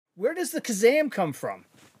Where does the Kazam come from?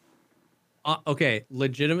 Okay,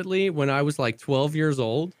 legitimately, when I was like 12 years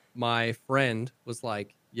old, my friend was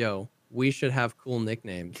like, yo, we should have cool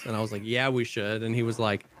nicknames. And I was like, yeah, we should. And he was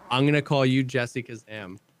like, I'm going to call you Jesse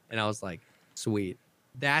Kazam. And I was like, sweet.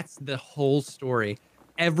 That's the whole story.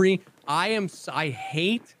 I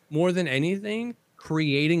hate more than anything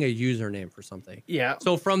creating a username for something. Yeah.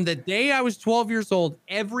 So from the day I was 12 years old,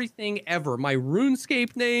 everything ever, my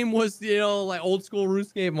RuneScape name was, like old school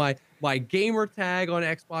RuneScape, my gamer tag on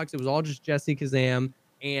Xbox, it was all just Jesse Kazam.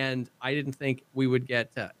 And I didn't think we would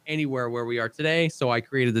get to anywhere where we are today. So I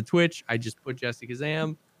created the Twitch. I just put Jesse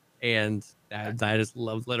Kazam, and that is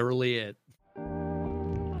literally it.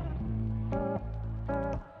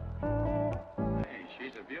 Hey,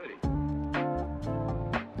 she's a beauty.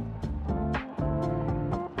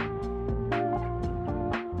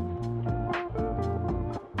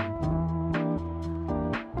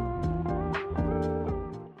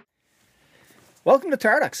 Welcome to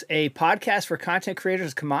Tardux, a podcast where content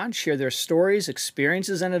creators come on, share their stories,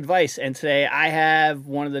 experiences, and advice. And today I have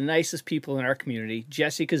one of the nicest people in our community,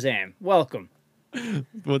 Jesse Kazam. Welcome.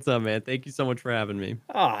 What's up, man? Thank you so much for having me.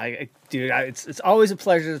 Oh, dude, it's always a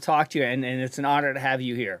pleasure to talk to you, and it's an honor to have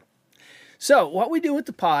you here. So what we do with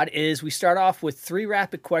the pod is we start off with 3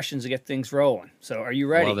 rapid questions to get things rolling. So are you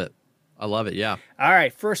ready? I love it. Yeah. All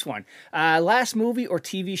right, first one. Last movie or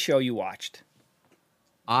TV show you watched?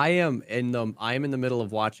 I am in the middle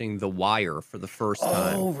of watching The Wire for the first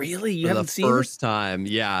time. Oh, really? You for haven't the seen it? first time,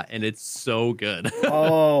 yeah, and it's so good.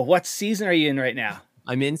 Oh, what season are you in right now?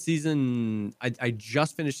 I'm in season. I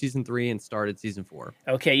just finished season 3 and started season 4.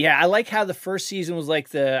 Okay, yeah, I like how the first season was like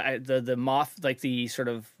the moth, like the sort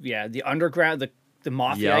of the underground, the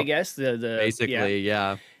mafia, Yep. I guess. The Basically,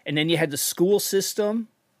 yeah. And then you had the school system,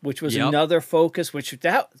 which was another focus.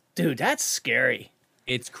 That's scary.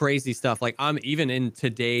 It's crazy stuff. Like I'm even in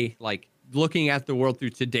today, like looking at the world through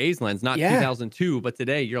today's lens, not 2002, but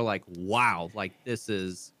today. You're like, wow, like this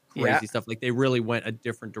is crazy stuff. Like they really went a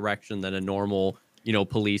different direction than a normal,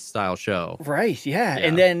 police style show. Right. Yeah.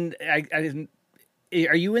 And then I didn't.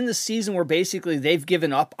 Are you in the season where basically they've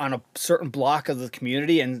given up on a certain block of the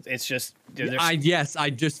community and it's just? Yes, I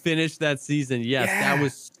just finished that season. Yes, that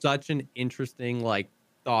was such an interesting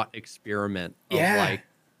thought experiment of like,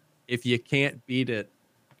 if you can't beat it,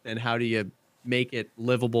 then how do you make it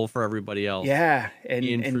livable for everybody else? Yeah.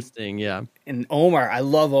 Interesting. And Omar, I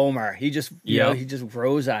love Omar. He just, he just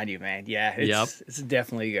grows on you, man. Yeah. It's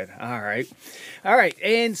definitely good. All right.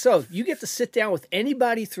 And so you get to sit down with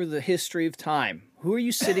anybody through the history of time. Who are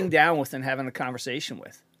you sitting down with and having a conversation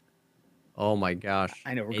with? Oh my gosh.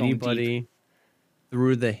 I know we're anybody going deep.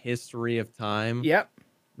 Through the history of time. Yep.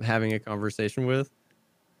 Having a conversation with.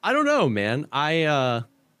 I don't know, man.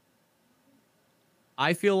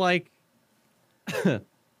 I feel like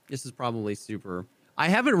this is probably super. I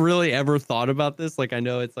haven't really ever thought about this. Like, I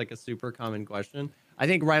know it's like a super common question. I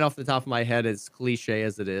think right off the top of my head, as cliche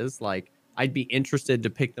as it is, like I'd be interested to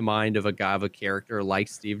pick the mind of a character like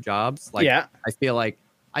Steve Jobs. Like, I feel like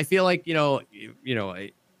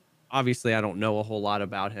obviously I don't know a whole lot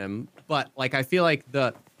about him, but like I feel like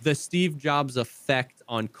the Steve Jobs effect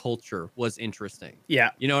on culture was interesting. Yeah.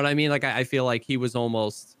 You know what I mean? Like I feel like he was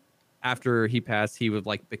almost, after he passed, he would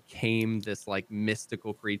became this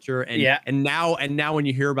mystical creature. And now when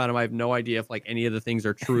you hear about him, I have no idea if any of the things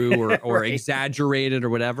are true or right. exaggerated or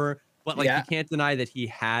whatever. But you can't deny that he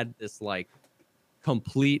had this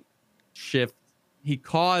complete shift. He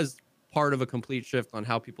caused part of a complete shift on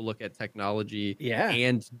how people look at technology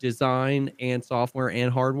and design and software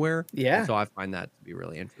and hardware. Yeah. And so I find that to be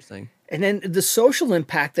really interesting. And then the social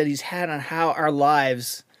impact that he's had on how our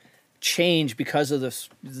lives change because of the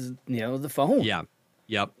phone. Yeah.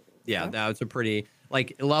 Yep. Yeah. That's a pretty,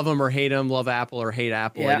 love him or hate him, love Apple or hate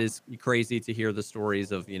Apple. It is crazy to hear the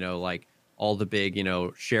stories of, all the big,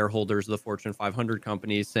 shareholders of the Fortune 500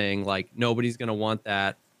 companies saying nobody's going to want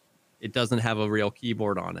that. It doesn't have a real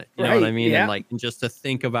keyboard on it. You know what I mean? Yeah. And just to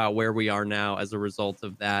think about where we are now as a result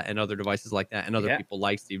of that and other devices like that and other people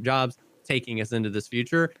like Steve Jobs taking us into this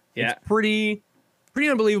future. It's pretty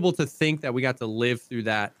unbelievable to think that we got to live through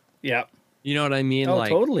that. Yeah. You know what I mean? Oh,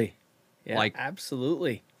 totally. Yeah,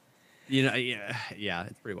 absolutely.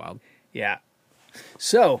 It's pretty wild. Yeah.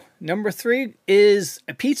 So, number 3 is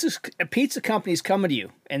a pizza company's coming to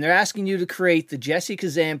you, and they're asking you to create the Jesse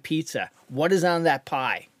Kazam pizza. What is on that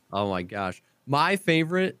pie? Oh, my gosh. My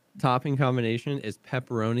favorite topping combination is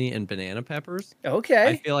pepperoni and banana peppers. Okay.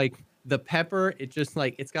 I feel like the pepper, it just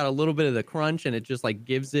it's got a little bit of the crunch, and it just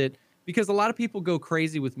gives it because a lot of people go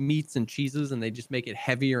crazy with meats and cheeses and they just make it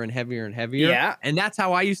heavier and heavier and heavier. Yeah. And that's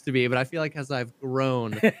how I used to be. But I feel like as I've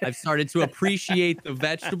grown, I've started to appreciate the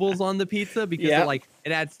vegetables on the pizza because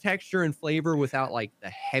it adds texture and flavor without like the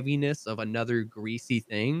heaviness of another greasy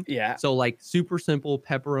thing. Yeah. So like super simple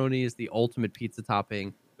pepperoni is the ultimate pizza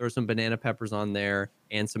topping. Throw some banana peppers on there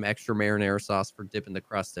and some extra marinara sauce for dipping the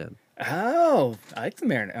crust in. Oh, I like the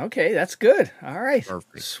marinara. Okay, that's good. All right.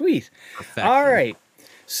 Perfect. Sweet. Perfection. All right.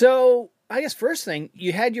 So I guess first thing,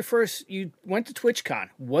 you went to TwitchCon.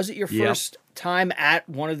 Was it your first time at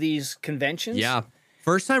one of these conventions? Yeah.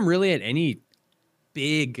 First time really at any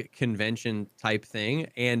big convention type thing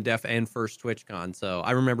and first TwitchCon. So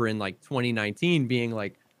I remember in like 2019 being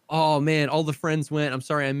like, oh man, all the friends went. I'm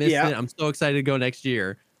sorry I missed it. I'm so excited to go next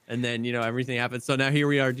year. And then, everything happened. So now here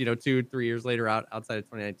we are, 2-3 years later outside of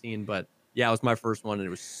 2019. But yeah, it was my first one and it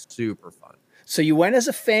was super fun. So you went as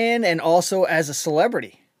a fan and also as a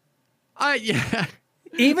celebrity. Yeah.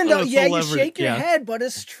 Even though, you shake your head, but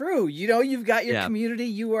it's true. You've got your community.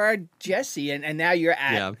 You are Jesse, and now you're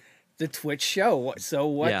at the Twitch show. What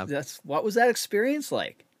was that experience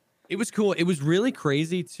like? It was cool. It was really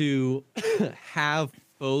crazy to have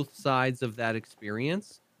both sides of that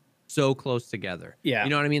experience so close together. Yeah. You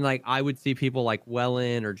know what I mean? Like I would see people like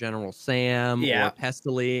Wellen or General Sam or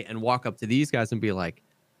Pestily and walk up to these guys and be like,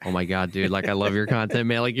 oh my God, dude, like I love your content,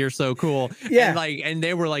 man. Like you're so cool. Yeah. And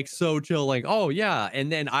they were like so chill, like, oh yeah. And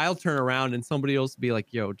then I'll turn around and somebody else will be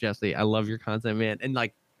like, yo, Jesse, I love your content, man. And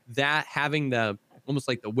like that having the almost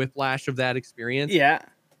like the whiplash of that experience. Yeah.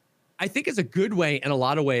 I think it's a good way in a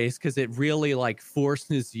lot of ways because it really like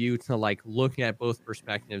forces you to like look at both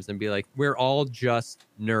perspectives and be like, we're all just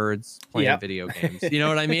nerds playing video games. You know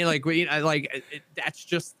what I mean? Like that's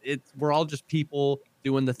just it. We're all just people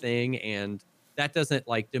doing the thing, and that doesn't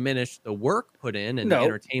like diminish the work put in and the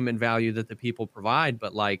entertainment value that the people provide.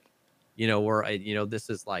 But like,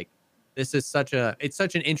 this is such an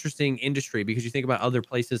interesting industry because you think about other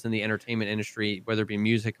places in the entertainment industry, whether it be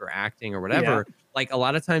music or acting or whatever, like a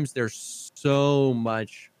lot of times there's so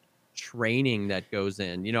much training that goes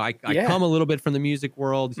in, I come a little bit from the music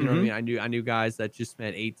world. You know what I mean? I knew guys that just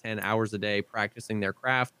spent 8-10 hours a day practicing their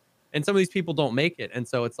craft, and some of these people don't make it. And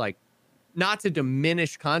so it's like, not to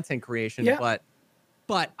diminish content creation,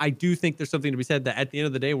 but I do think there's something to be said that at the end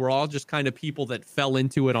of the day, we're all just kind of people that fell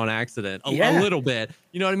into it on accident a little bit.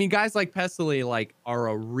 You know what I mean? Guys like Pestily like are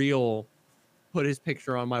a real put his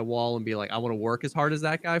picture on my wall and be like, I want to work as hard as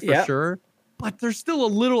that guy for sure. But there's still a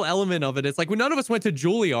little element of it. It's like when none of us went to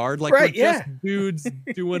Juilliard, like we're just dudes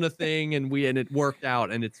doing a thing and it worked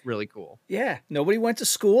out and it's really cool. Yeah. Nobody went to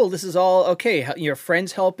school. This is all okay. Your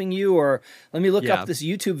friends helping you, or let me look up this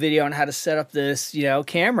YouTube video on how to set up this,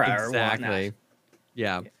 camera or whatnot.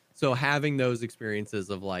 Yeah. So having those experiences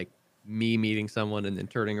of like me meeting someone and then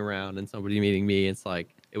turning around and somebody meeting me, it's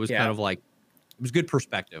like, it was kind of like, it was good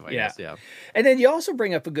perspective, I guess. Yeah. And then you also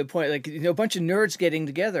bring up a good point, like, a bunch of nerds getting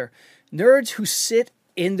together, nerds who sit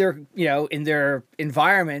in their, in their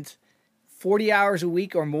environment 40 hours a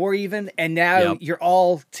week or more even. And now you're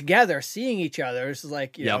all together seeing each other. It's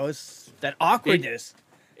like, it's that awkwardness.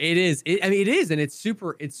 It is. It is. And it's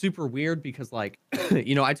super weird because like,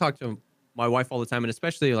 I talk to my wife all the time, and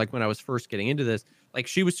especially like when I was first getting into this, like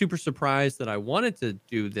she was super surprised that I wanted to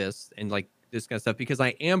do this and like this kind of stuff because I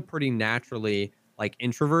am pretty naturally like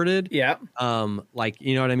introverted. Yeah. Like,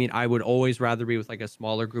 you know what I mean? I would always rather be with like a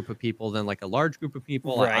smaller group of people than like a large group of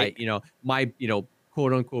people. Right. My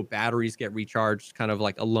quote unquote batteries get recharged kind of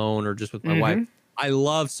like alone or just with my wife. I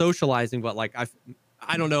love socializing, but like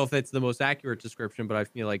I don't know if that's the most accurate description, but I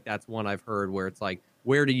feel like that's one I've heard where it's like,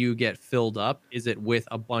 where do you get filled up? Is it with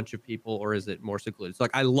a bunch of people or is it more secluded? So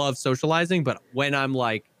like, I love socializing, but when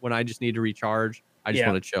I just need to recharge, I just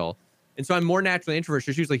want to chill. And so I'm more naturally introverted.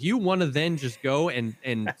 So she was like, you want to then just go and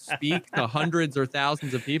speak to hundreds or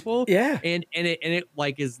thousands of people. Yeah. And it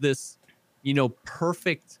like is this,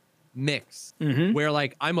 perfect mix where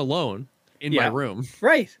like I'm alone in my room.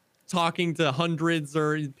 Right. Talking to hundreds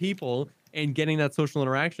or people and getting that social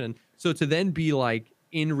interaction. So to then be like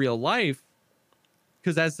in real life,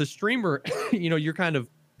 because as the streamer, you're kind of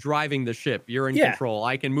driving the ship. You're in control.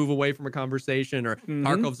 I can move away from a conversation, or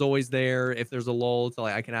Tarkov's always there if there's a lull, so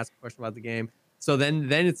like I can ask a question about the game. So then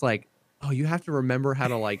it's like, oh, you have to remember how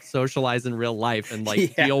to like socialize in real life and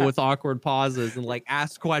like deal with awkward pauses and like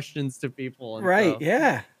ask questions to people. And right.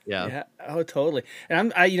 So, yeah. Oh, totally.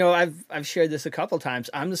 And I've shared this a couple times.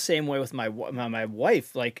 I'm the same way with my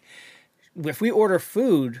wife. Like, if we order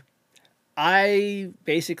food,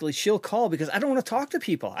 she'll call because I don't want to talk to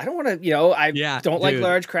people. I don't want to, don't like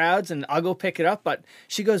large crowds, and I'll go pick it up. But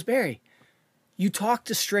she goes, Barry, you talk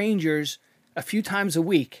to strangers a few times a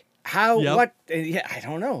week. How? Yep. What? Yeah, I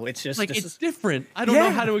don't know. It's just like it's different. I don't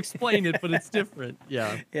know how to explain it, but it's different.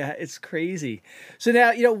 Yeah. Yeah, it's crazy. So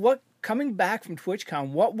now what coming back from TwitchCon,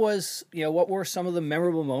 what were some of the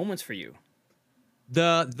memorable moments for you?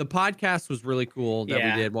 The podcast was really cool that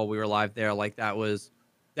we did while we were live there. Like that was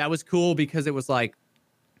cool because it was like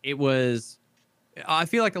it was. I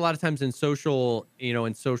feel like a lot of times in social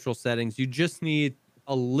settings, you just need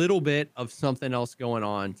a little bit of something else going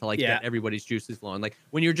on to like get everybody's juices flowing. Like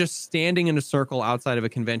when you're just standing in a circle outside of a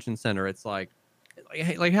convention center, it's like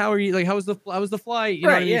hey, like how are you? Like how was the flight? You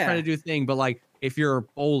know what I mean? You're trying to do a thing, but like if you're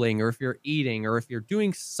bowling or if you're eating or if you're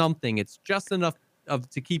doing something, it's just enough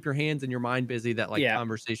to keep your hands and your mind busy that like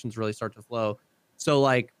conversations really start to flow. So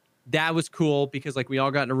like that was cool because like we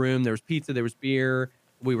all got in a room, there was pizza, there was beer,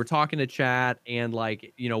 we were talking to chat, and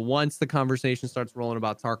like once the conversation starts rolling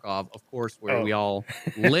about Tarkov, of course we all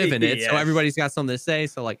live in it, so everybody's got something to say.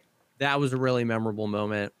 So like that was a really memorable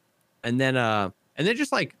moment. And then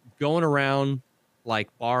just like going around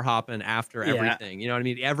like bar hopping after everything, you know what I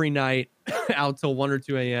mean, every night out till 1 or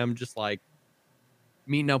 2 a.m. just like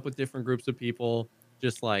meeting up with different groups of people,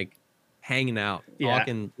 just like hanging out,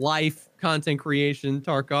 talking life, content creation,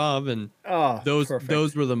 Tarkov, and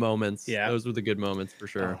those were the moments. Yeah, those were the good moments for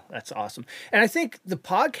sure. Oh, that's awesome. And I think the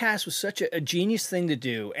podcast was such a genius thing to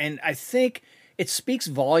do, and I think it speaks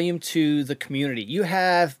volume to the community. You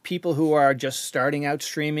have people who are just starting out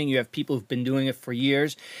streaming. You have people who've been doing it for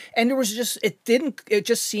years, and there was just it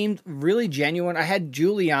just seemed really genuine. I had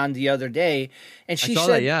Julie on the other day, and she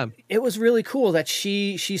said it was really cool that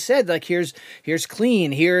she said like here's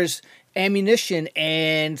clean, here's ammunition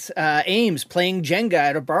and Ames playing Jenga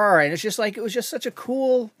at a bar, and it's just like it was just such a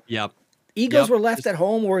cool. Egos were left at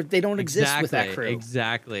home, or they don't exist with that crew.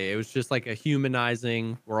 Exactly. It was just like a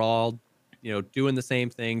humanizing. We're all doing the same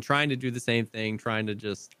thing, trying to do the same thing, trying to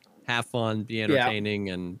just have fun, be entertaining,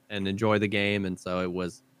 and enjoy the game. And so it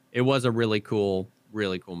was a really cool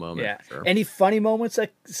moment. Yeah. For sure. Any funny moments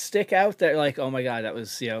that stick out that like, oh my God, that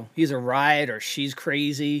was, he's a riot or she's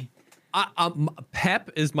crazy? Pep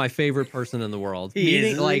is my favorite person in the world.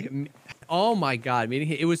 Oh my God,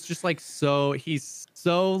 it was just like he's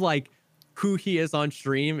so like who he is on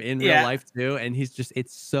stream in real life too. And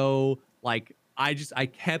it's so like, I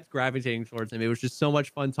kept gravitating towards him. It was just so much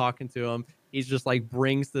fun talking to him. He's just like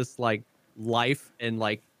brings this like life, and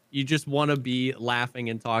like you just want to be laughing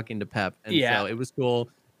and talking to Pep. And so it was cool.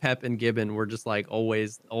 Pep and Gibbon were just like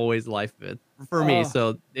always life of it for me.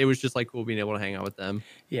 So it was just like cool being able to hang out with them.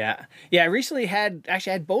 Yeah. I recently had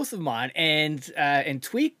both of them on, and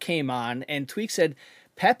Tweak came on, and Tweak said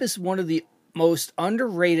Pep is one of the most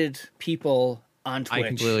underrated people on Twitch. I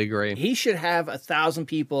completely agree. He should have 1,000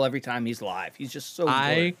 people every time he's live. He's just so good.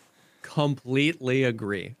 I completely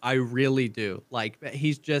agree. I really do. Like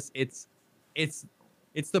he's just it's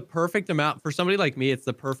the perfect amount for somebody like me. It's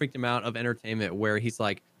the perfect amount of entertainment where he's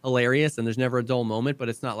like hilarious and there's never a dull moment, but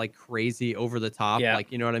it's not like crazy over the top.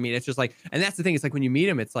 Like, you know what I mean? It's just like, and that's the thing. It's like when you meet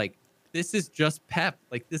him, it's like, this is just Pep.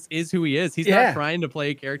 Like this is who he is. He's not trying to play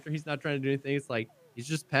a character. He's not trying to do anything. It's like, he's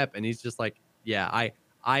just Pep. And he's just like,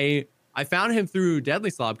 I found him through Deadly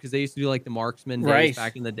Slob because they used to do like the marksman days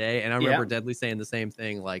back in the day. And I remember Deadly saying the same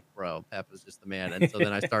thing, like, bro, Pep is just the man. And so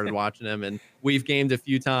then I started watching him, and we've gamed a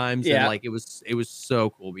few times. And like, it was so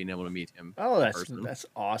cool being able to meet him. Oh, that's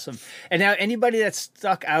awesome. And now anybody that's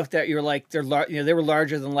stuck out there, you're like, they were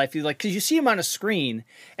larger than life. You like, cause you see them on a screen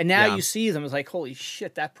and now you see them. It's like, holy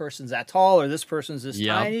shit, that person's that tall or this person's this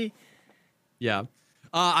tiny. Yeah.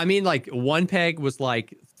 I mean, like one peg was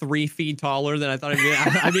like 3 feet taller than I thought he'd be.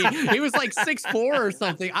 I mean, he was like 6'4" or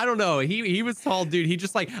something. I don't know. He was tall, dude. He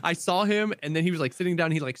just like, I saw him and then he was like sitting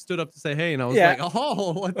down. He like stood up to say, hey. And I was like,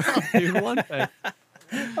 oh, what's up, dude? One peg.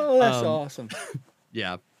 Oh, that's awesome.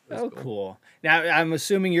 Yeah. Oh, cool. Now, I'm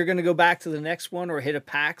assuming you're going to go back to the next one or hit a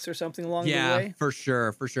PAX or something along the way? Yeah, for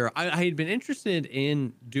sure. I had been interested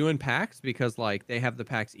in doing PAX because like they have the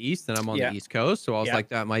PAX East and I'm on the East Coast. So I was like,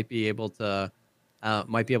 that might be able to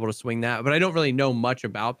swing that, but I don't really know much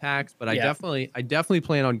about PAX, but I definitely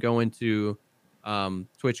plan on going to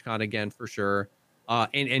TwitchCon again for sure.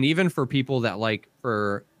 And even for people that like,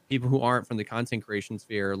 for people who aren't from the content creation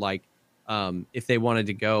sphere, like if they wanted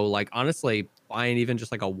to go, like honestly buying even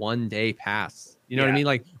just like a 1-day pass, you know what I mean?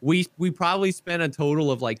 Like we probably spent a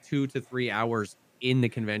total of like 2 to 3 hours in the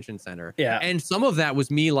convention center. Yeah. And some of that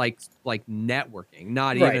was me like networking,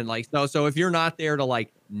 not even like, so if you're not there to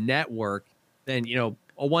like network, then, you know,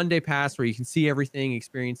 a 1-day pass where you can see everything,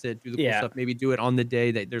 experience it, do the cool stuff, maybe do it on the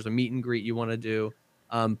day that there's a meet and greet you want to do.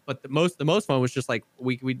 But the most fun was just like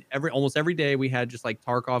almost every day we had just like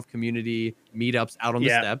Tarkov community meetups out on the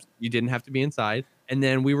steps. You didn't have to be inside. And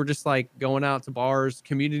then we were just like going out to bars.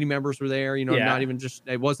 Community members were there, you know, not even just,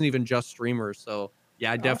 it wasn't even just streamers. So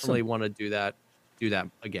yeah, I definitely want to do that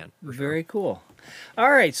again. Very cool.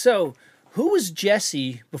 All right. So who was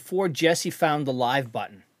Jesse before Jesse found the live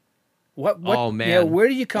button? What oh man, you know, where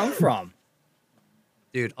did you come from?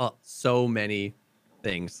 Dude, so many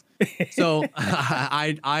things. So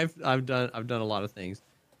I've done a lot of things.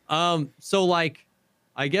 So like,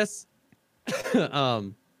 I guess,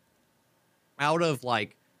 out of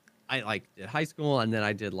like, I like did high school, and then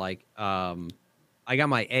I did like, I got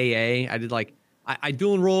my AA. I did like, I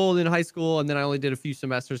dual enrolled in high school, and then I only did a few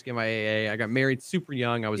semesters to get my AA. I got married super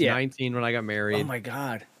young. I was 19 when I got married. Oh my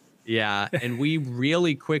God. Yeah. And we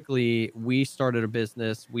really quickly, we started a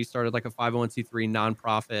business. We started like a 501c3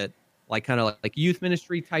 nonprofit, like kind of like youth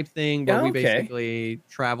ministry type thing, where we basically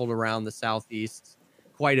traveled around the Southeast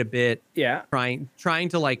quite a bit. Yeah. Trying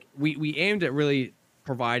to like, we aimed at really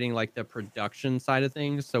providing like the production side of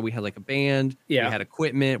things. So we had like a band, we had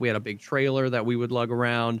equipment, we had a big trailer that we would lug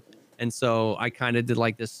around. And so I kind of did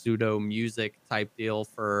like this pseudo music type deal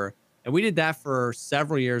and we did that for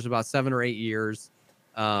several years, about 7 or 8 years.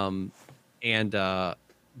 That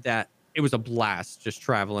it was a blast just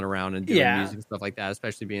traveling around and doing music and stuff like that,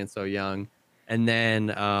 especially being so young. And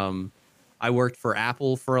then I worked for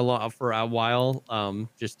Apple for a while,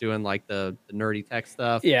 just doing like the nerdy tech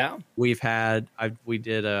stuff. Yeah.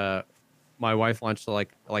 My wife launched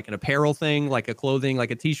like an apparel thing, like a clothing,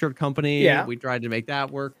 like a t-shirt company. Yeah. We tried to make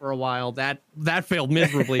that work for a while. That failed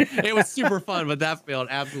miserably. It was super fun, but that failed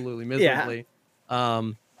absolutely miserably. Yeah.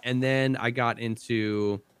 And then I got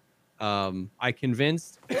into, I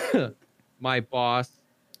convinced my boss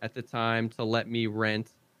at the time to let me rent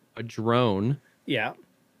a drone. Yeah.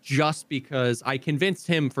 Just because I convinced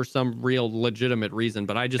him for some real legitimate reason,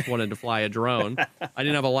 but I just wanted to fly a drone. I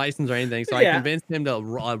didn't have a license or anything. So I convinced him to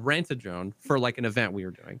rent a drone for like an event we were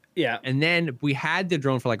doing. Yeah. And then we had the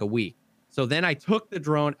drone for like a week. So then I took the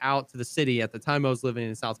drone out to the city. At the time I was living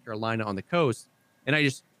in South Carolina on the coast, and I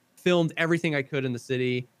just filmed everything I could in the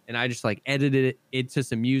city. And I just like edited it into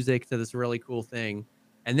some music to this really cool thing.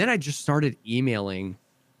 And then I just started emailing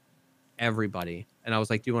everybody. And I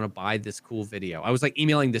was like, do you want to buy this cool video? I was like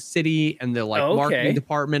emailing the city and the like marketing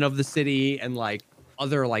department of the city, and like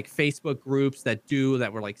other like Facebook groups that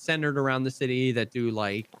were like centered around the city that do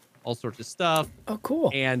like all sorts of stuff. Oh,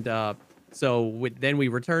 cool. And then we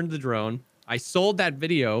returned the drone. I sold that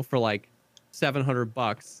video for like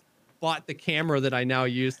 $700, bought the camera that I now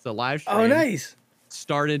use to live stream. Oh, nice.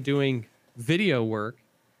 Started doing video work,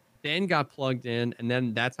 then got plugged in, and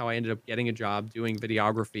then that's how I ended up getting a job doing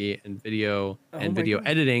videography and video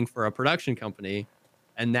editing for a production company.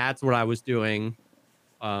 And that's what I was doing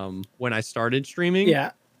when I started streaming.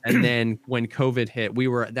 Yeah. And then when COVID hit,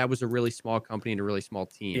 that was a really small company and a really small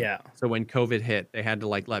team. Yeah. So when COVID hit, they had to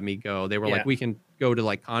like let me go. They were like, we can go to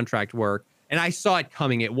like contract work. And I saw it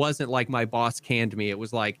coming. It wasn't like my boss canned me. It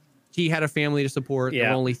was like, he had a family to support. There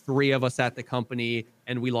were only 3 of us at the company,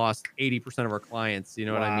 and we lost 80% of our clients. You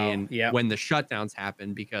know what I mean? Yeah. When the shutdowns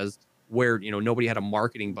happened, because nobody had a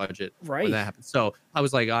marketing budget when that happened. So I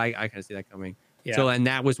was like, I kind of see that coming. Yeah. So, and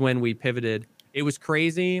that was when we pivoted. It was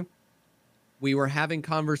crazy. We were having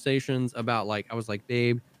conversations about like, I was like,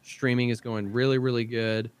 babe, streaming is going really, really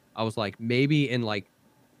good. I was like, maybe in like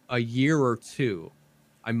a year or 2,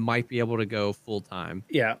 I might be able to go full time.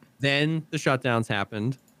 Yeah. Then the shutdowns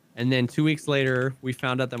happened. And then 2 weeks later, we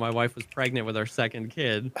found out that my wife was pregnant with our second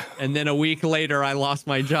kid. And then a week later, I lost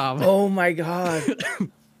my job. Oh, my God.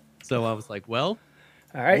 So I was like, well,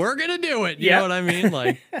 all right, we're going to do it. You know what I mean?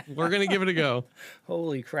 Like, we're going to give it a go.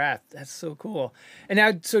 Holy crap. That's so cool. And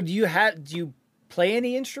now, so do you play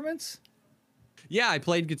any instruments? Yeah, I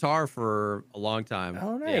played guitar for a long time.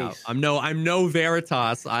 Oh, nice. Yeah, I'm no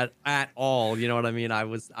Veritas at all. You know what I mean?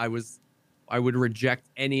 I would reject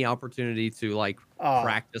any opportunity to like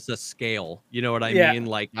practice a scale. You know what I mean?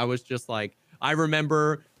 Like I was just like, I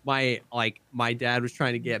remember my dad was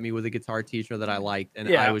trying to get me with a guitar teacher that I liked,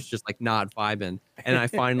 and I was just like not vibing. And I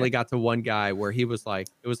finally got to one guy where he was like,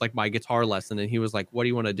 it was like my guitar lesson, and he was like, what do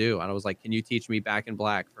you want to do? And I was like, can you teach me Back in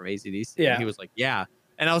Black from AC/DC? Yeah. And he was like, yeah.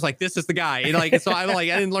 And I was like, this is the guy. And like, so I'm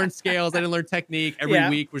like, I didn't learn scales. I didn't learn technique. Every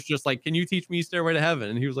week was just like, can you teach me Stairway to Heaven?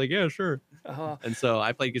 And he was like, yeah, sure. And so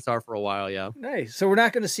I played guitar for a while. Yeah. Nice. So we're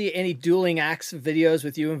not going to see any dueling axe videos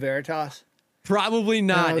with you and Veritas? Probably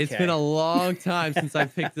not. Okay. It's been a long time since I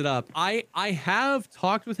picked it up. I have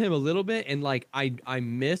talked with him a little bit, and like, I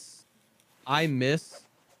miss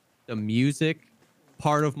the music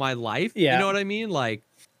part of my life. Yeah. You know what I mean? Like,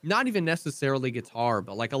 not even necessarily guitar,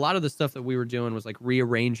 but like a lot of the stuff that we were doing was like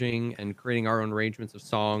rearranging and creating our own arrangements of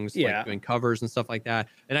songs, like doing covers and stuff like that.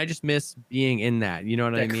 And I just miss being in that. You know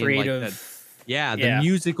what I mean? Like that. Yeah, the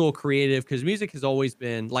musical creative, because music has always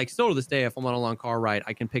been like, still to this day, if I'm on a long car ride,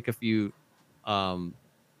 I can pick a few songs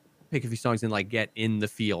and like get in the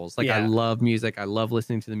feels. Like I love music. I love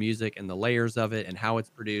listening to the music and the layers of it and how it's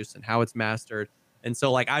produced and how it's mastered. And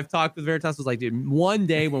so like I've talked with Veritas, was like, dude, one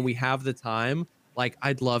day when we have the time, like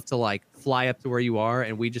I'd love to like fly up to where you are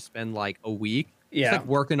and we just spend like a week just like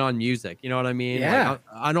working on music. You know what I mean? Yeah. Like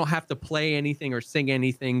I don't have to play anything or sing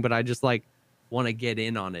anything, but I just like want to get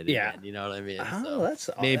in on it again. You know what I mean? Oh, so that's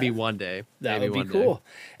maybe one day. That maybe would be cool.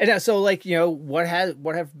 And so like, you know, what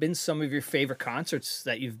have been some of your favorite concerts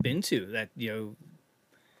that you've been to that, you know?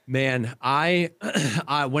 Man, I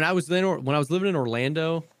when I was living in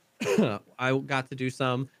Orlando, I got to do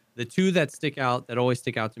some. The two that always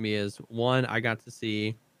stick out to me is, one, I got to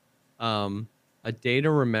see A Day to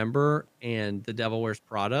Remember and The Devil Wears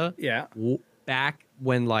Prada. Yeah. Back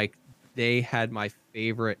when like they had my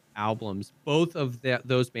favorite albums. Both of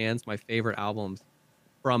those bands, my favorite albums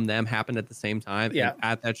from them happened at the same time. Yeah. And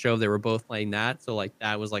at that show, they were both playing that. So like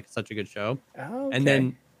that was like such a good show. Oh, okay. And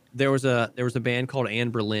then there was a band called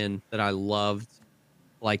Anne Berlin that I loved,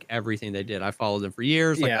 like everything they did. I followed them for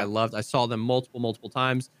years. Like I saw them multiple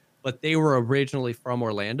times, but they were originally from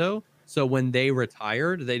Orlando. So when they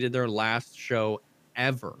retired, they did their last show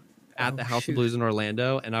ever at the House of Blues in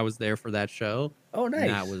Orlando. And I was there for that show. Oh, nice.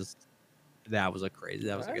 And that was a good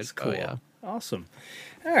show. Cool. Yeah. Awesome.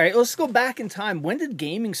 All right, let's go back in time. When did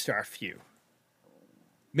gaming start for you?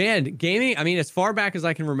 Man, gaming, I mean, as far back as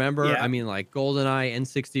I can remember, I mean, like GoldenEye,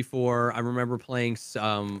 N64. I remember playing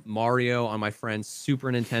Mario on my friend's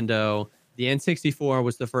Super Nintendo. The N64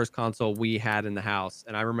 was the first console we had in the house.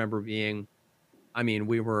 And I remember I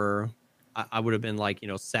would have been like,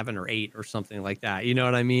 7 or 8 or something like that. You know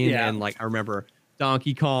what I mean? Yeah. And like, I remember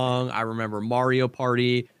Donkey Kong. I remember Mario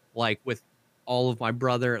Party, like with all of my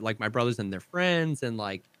brothers and their friends. And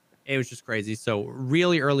like, it was just crazy. So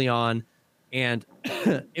really early on. And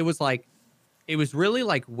it was really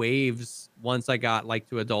like waves once I got like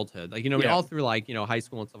to adulthood. Like, all through like, high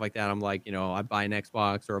school and stuff like that. I'm like, I'd buy an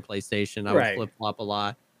Xbox or a PlayStation. I would flip flop a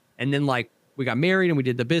lot. And then like we got married and we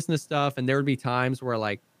did the business stuff. And there would be times where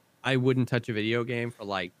like I wouldn't touch a video game for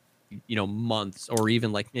like, months or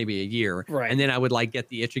even like maybe a year. Right. And then I would like get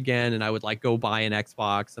the itch again and I would like go buy an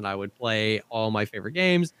Xbox and I would play all my favorite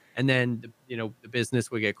games. And then, the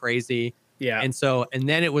business would get crazy. Yeah. And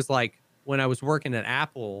then it was like, when I was working at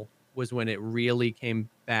Apple was when it really came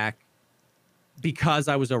back because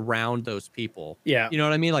I was around those people. Yeah. You know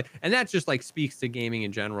what I mean? Like, and that just like speaks to gaming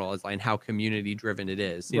in general as like how community driven it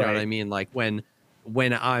is. You know what I mean? Like when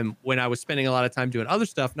I was spending a lot of time doing other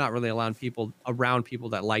stuff, not really around people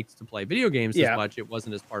that liked to play video games as much, it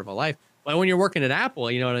wasn't as part of my life. But when you're working at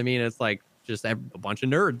Apple, you know what I mean? It's like just a bunch of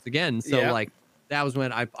nerds again. So like, that was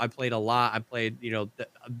when I played a lot. I played, the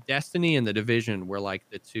Destiny and The Division were like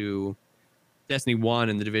the two. Destiny 1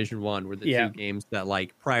 and The Division 1 were the two games that,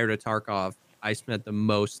 like, prior to Tarkov, I spent the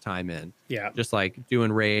most time in. Yeah. Just, like, doing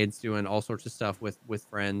raids, doing all sorts of stuff with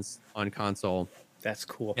friends on console. That's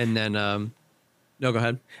cool. And then, no, go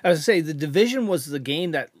ahead. I was going to say, The Division was the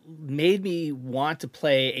game that made me want to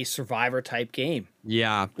play a Survivor-type game.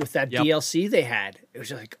 Yeah. With that DLC they had. It was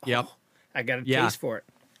just like, I got a taste for it.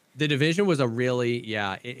 The Division was a really,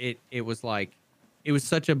 it was like, it was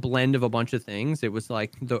such a blend of a bunch of things. It was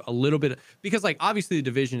like a little bit because like obviously The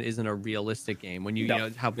Division isn't a realistic game when you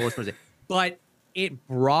know how bullets was it, but it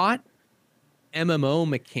brought MMO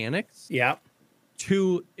mechanics. Yeah.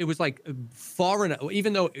 It was like far enough,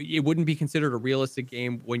 even though it wouldn't be considered a realistic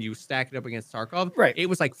game when you stack it up against Tarkov. Right. It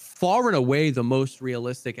was like far and away the most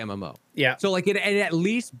realistic MMO. Yeah. So like it at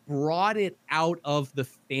least brought it out of the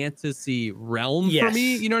fantasy realm for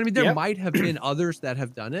me. You know what I mean? There might have been others that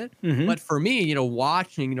have done it, but for me,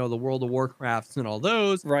 watching, the World of Warcrafts and all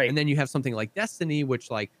those, right? And then you have something like Destiny,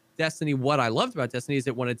 which like Destiny, what I loved about Destiny is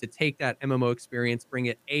it wanted to take that MMO experience, bring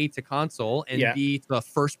it A to console and B to a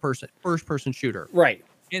first person shooter. Right.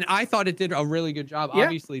 And I thought it did a really good job.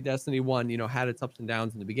 Obviously, Destiny 1, had its ups and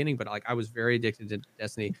downs in the beginning, but like I was very addicted to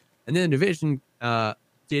Destiny. And then Division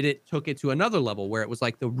took it to another level where it was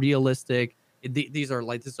like the realistic. This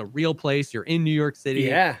is a real place. You're in New York City.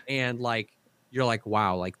 Yeah. And like you're like,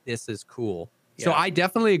 wow, like this is cool. Yeah. So I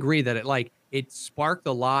definitely agree that it sparked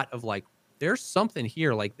a lot of like, there's something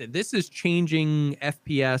here. Like this is changing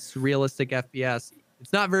FPS, realistic FPS.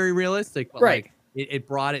 It's not very realistic, but like it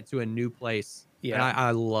brought it to a new place Yeah. And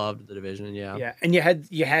I loved The Division. Yeah. Yeah. And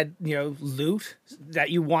you had loot that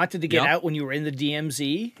you wanted to get out when you were in the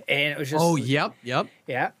DMZ, and it was just yep.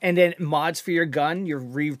 Yeah. And then mods for your gun, you're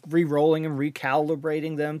re-rolling and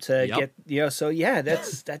recalibrating them to get so yeah,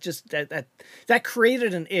 that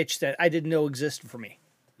created an itch that I didn't know existed for me.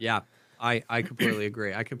 Yeah. I completely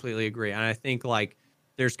agree. And I think like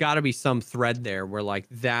there's got to be some thread there where like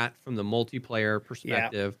that from the multiplayer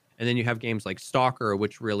perspective, and then you have games like Stalker,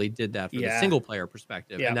 which really did that for the single player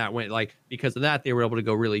perspective. And that went like, because of that, they were able to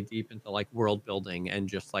go really deep into like world building and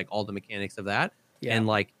just like all the mechanics of that. And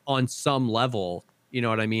like on some level, you know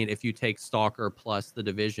what I mean? If you take Stalker plus The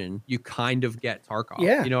Division, you kind of get Tarkov.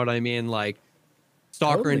 You know what I mean? Like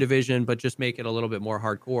Stalker and Division, but just make it a little bit more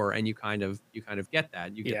hardcore, and you kind of get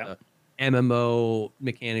that. You get the MMO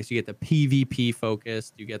mechanics, you get the PvP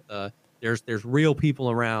focused, you get the there's real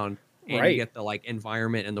people around, and you get the like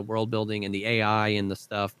environment and the world building and the AI and the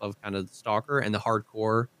stuff of kind of the Stalker and the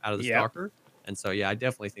hardcore out of the Stalker. And so I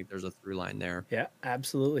definitely think there's a through line there. Yeah,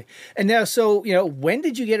 absolutely. And now, so when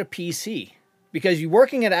did you get a PC? Because you're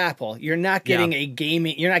working at Apple, you're not getting a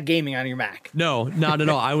gaming. You're not gaming on your Mac. No, not at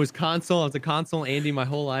all. I was a console Andy my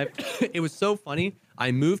whole life. It was so funny.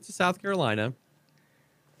 I moved to South Carolina,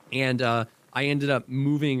 and I ended up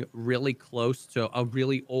moving really close to a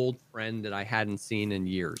really old friend that I hadn't seen in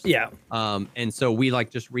years. Yeah. And so we like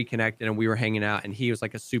just reconnected, and we were hanging out, and he was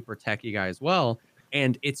like a super techie guy as well.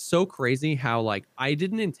 And it's so crazy how like I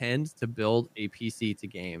didn't intend to build a PC to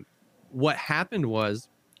game. What happened was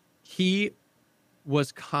he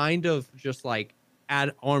was kind of just like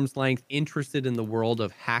at arm's length interested in the world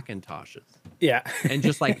of Hackintoshes. Yeah. And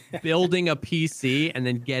just like building a PC and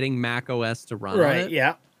then getting Mac OS to run on it.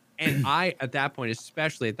 Yeah. And I, at that point,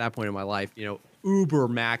 especially at that point in my life, uber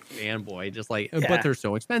Mac fanboy, just like, but they're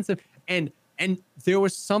so expensive. And there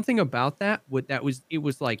was something about that it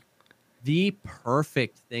was like the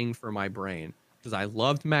perfect thing for my brain, because I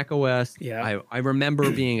loved Mac OS. Yeah. I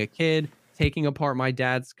remember being a kid taking apart my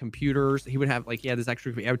dad's computers. He would have he had this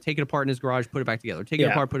extra, I would take it apart in his garage, put it back together, take it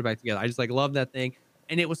apart, put it back together. I just like loved that thing.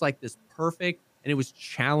 And it was like this perfect, and it was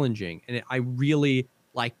challenging. And I really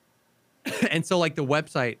like, and so like the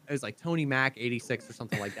website, it was like Tony Mac 86 or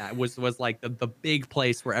something like that. It was like the big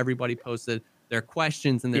place where everybody posted their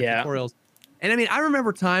questions and their tutorials. And I mean, I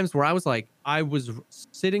remember times where I was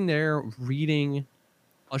sitting there reading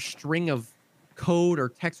a string of code or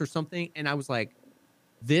text or something, and I was like,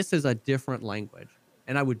 this is a different language.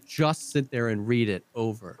 And I would just sit there and read it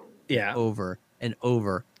over and over and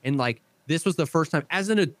over. And like, this was the first time as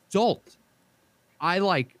an adult, I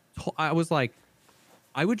would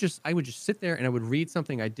just sit there and I would read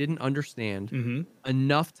something I didn't understand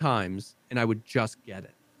enough times, and I would just get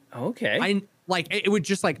it. Okay. It would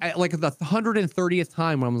just like the 130th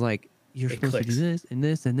time, I was like, you're supposed to do this and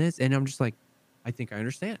this and this. And I'm just like, I think I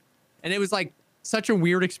understand. And it was like such a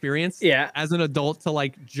weird experience as an adult to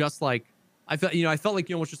like, just like, I felt like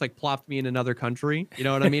you almost just like plopped me in another country. You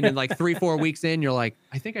know what I mean? And like 3-4 weeks in, you're like,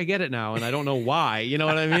 I think I get it now. And I don't know why, you know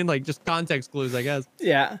what I mean? Like just context clues, I guess.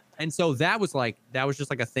 Yeah. And so that was just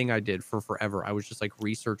like a thing I did for forever. I was just like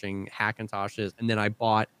researching Hackintoshes, and then I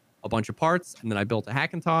bought a bunch of parts, and then I built a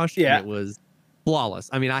Hackintosh, and it was flawless.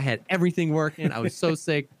 I mean, I had everything working. I was so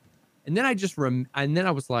sick. And then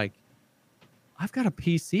I was like, I've got a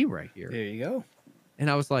PC right here. There you go. And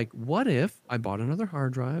I was like, what if I bought another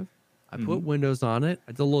hard drive? I put Windows on it.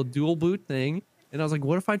 I did a little dual boot thing. And I was like,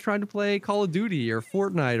 what if I tried to play Call of Duty or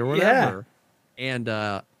Fortnite or whatever?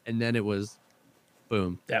 Yeah. And then it was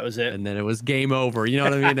boom. That was it. And then it was game over. You know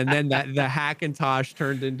what I mean? And then the Hackintosh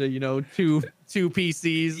turned into, two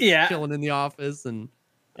PCs chilling in the office. And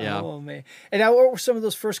oh man. And now, what were some of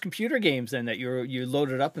those first computer games then that you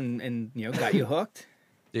loaded up and got you hooked?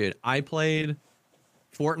 Dude, I played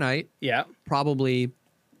Fortnite. Yeah. Probably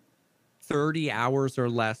 30 hours or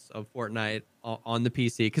less of Fortnite on the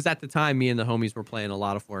PC, because at the time me and the homies were playing a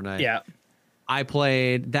lot of Fortnite. Yeah. I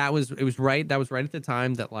played, that was right at the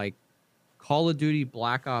time that like Call of Duty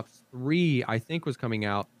Black Ops 3 I think was coming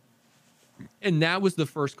out. And that was the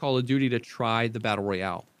first Call of Duty to try the Battle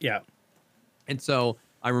Royale. Yeah. And so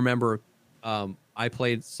I remember I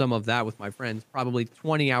played some of that with my friends, probably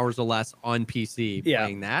 20 hours or less on PC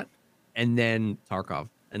playing that. And then Tarkov.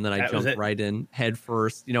 And then I jumped right in head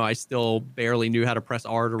first. I still barely knew how to press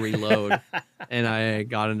R to reload. And I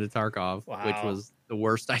got into Tarkov, which was the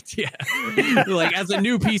worst idea. Like as a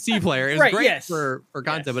new PC player, it was great for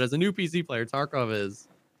content, but as a new PC player, Tarkov is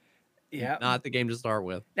not the game to start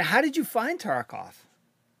with. Now, how did you find Tarkov?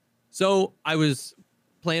 So I was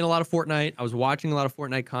playing a lot of Fortnite. I was watching a lot of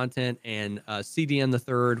Fortnite content, and CDN the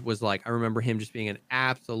Third was like, I remember him just being an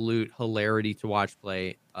absolute hilarity to watch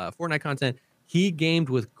play Fortnite content. he gamed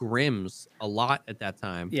with Grims a lot at that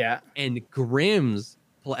time. Yeah. And Grims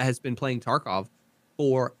has been playing Tarkov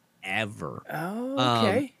forever. Oh,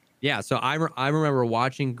 okay. Yeah, so I remember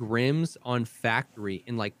watching Grims on Factory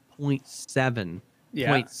in like 0.7,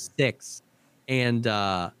 Yeah. 0.6,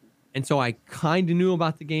 and so I kind of knew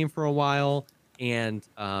about the game for a while. And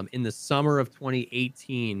in the summer of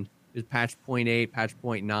 2018, it was patch 0.8, patch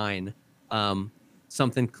 0.9.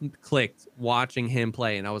 Something clicked watching him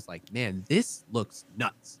play, and I was like, man, this looks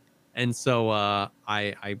nuts. And so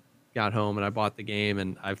I got home and I bought the game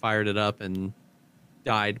and I fired it up and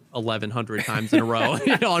died 1,100 times in a row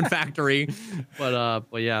on Factory. But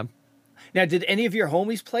yeah. Now, did any of your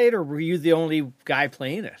homies play it, or were you the only guy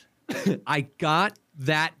playing it? I got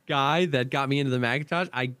that guy that got me into the Macintosh.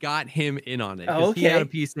 I got him in on it because Oh, okay. he had a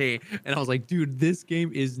PC, and I was like, dude, this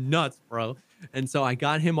game is nuts, bro. And so I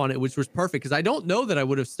got him on it, which was perfect because I don't know that I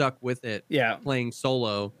would have stuck with it playing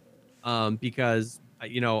solo, because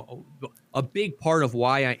a big part of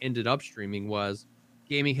why I ended up streaming was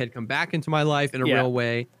gaming had come back into my life in a real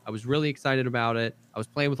way. I was really excited about it. I was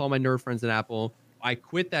playing with all my nerd friends at Apple. I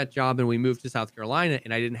quit that job and we moved to South Carolina,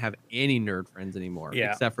 and I didn't have any nerd friends anymore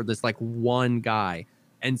except for this like one guy.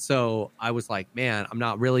 And so I was like, man, I'm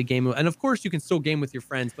not really gaming. And of course you can still game with your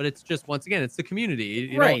friends, but it's just, once again, it's the community.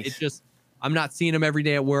 You know, it's just, I'm not seeing them every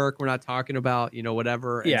day at work. We're not talking about,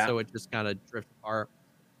 whatever. And so it just kind of drifted apart.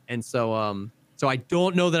 And so, so I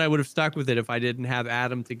don't know that I would have stuck with it if I didn't have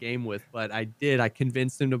Adam to game with, but I did. I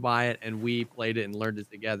convinced him to buy it, and we played it and learned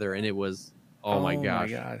it together. And it was, oh my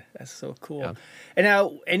gosh. Oh my God. That's so cool. Yeah. And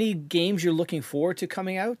now, any games you're looking forward to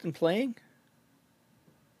coming out and playing?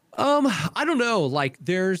 I don't know. Like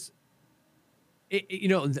there's,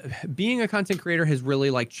 being a content creator has really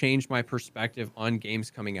like changed my perspective on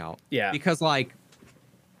games coming out. Yeah. Because,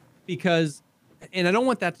 and I don't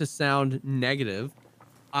want that to sound negative.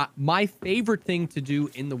 My favorite thing to do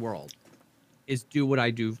in the world is do what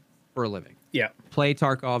I do for a living. Yeah. Play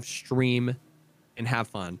Tarkov, stream, and have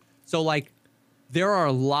fun. So like, there are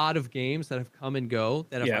a lot of games that have come and go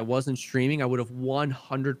that if I wasn't streaming, I would have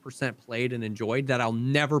 100% played and enjoyed that I'll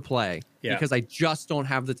never play because I just don't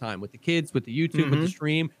have the time with the kids, with the YouTube, with the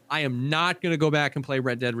stream. I am not going to go back and play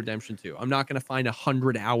Red Dead Redemption 2. I'm not going to find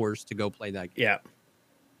 100 hours to go play that game. Yeah.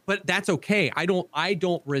 But that's okay. I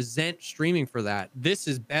don't resent streaming for that. This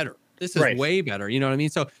is better. This is way better. You know what I mean?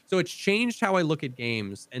 So it's changed how I look at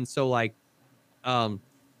games. And so like,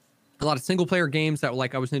 a lot of single player games that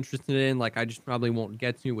like I was interested in, like I just probably won't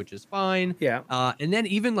get to, which is fine. Yeah. And then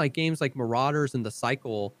even like games like Marauders and The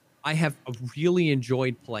Cycle, I have really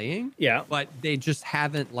enjoyed playing. Yeah. But they just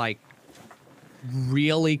haven't like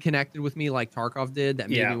really connected with me like Tarkov did. That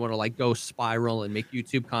made me want to like go spiral and make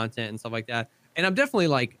YouTube content and stuff like that. And I'm definitely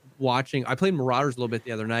like watching. I played Marauders a little bit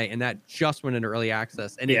the other night, and that just went into early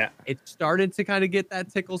access. And it started to kind of get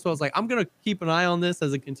that tickle. So I was like, I'm gonna keep an eye on this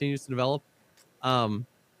as it continues to develop.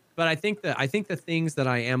 But I think the things that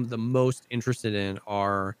I am the most interested in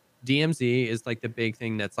are DMZ is like the big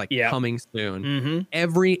thing that's like coming soon.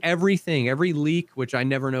 Everything, every leak, which I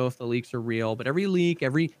never know if the leaks are real, but every leak,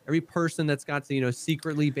 every person that's got to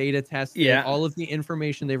secretly beta test all of the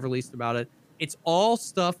information they've released about it. It's all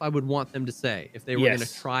stuff I would want them to say if they were going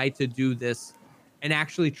to try to do this and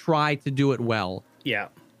actually try to do it well. Yeah.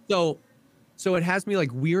 So it has me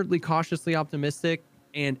like weirdly cautiously optimistic.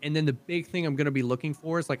 And then the big thing I'm going to be looking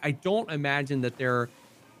for is like, I don't imagine that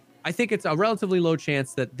I think it's a relatively low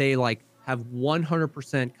chance that they like have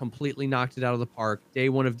 100% completely knocked it out of the park. Day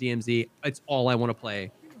one of DMZ, it's all I want to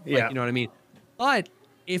play. Like, you know what I mean? But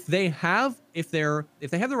if they have the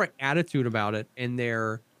right attitude about it and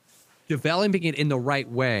they're developing it in the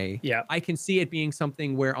right way, I can see it being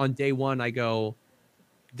something where on day one I go,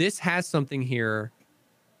 this has something here.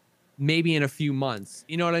 Maybe in a few months,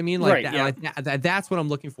 you know what I mean? Like, that's what I'm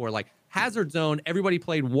looking for. Like Hazard Zone, everybody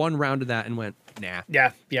played one round of that and went, nah.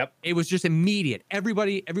 Yeah. Yep. It was just immediate.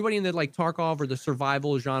 Everybody in the like Tarkov or the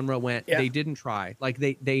survival genre went. They didn't try. Like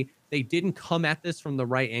they didn't come at this from the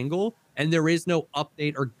right angle, and there is no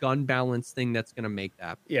update or gun balance thing that's gonna make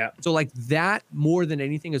that. Yeah. So like that more than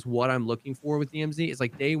anything is what I'm looking for with DMZ. Is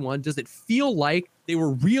like day one. Does it feel like they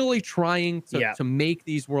were really trying to make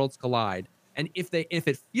these worlds collide? And if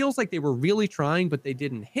it feels like they were really trying, but they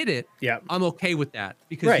didn't hit it, I'm okay with that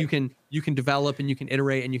because you can develop and you can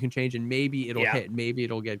iterate and you can change and maybe it'll hit, maybe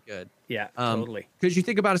it'll get good. Yeah, totally. Because you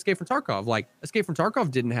think about Escape from Tarkov, like Escape from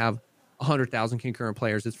Tarkov didn't have 100,000 concurrent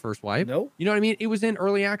players its first wipe. Nope. You know what I mean? It was in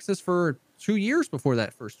early access for 2 years before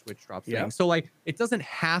that first Twitch drop thing. So like it doesn't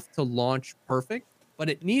have to launch perfect, but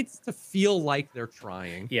it needs to feel like they're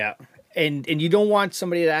trying. Yeah. And you don't want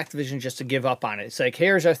somebody at Activision just to give up on it. It's like,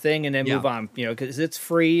 here's our thing, and then move on, because it's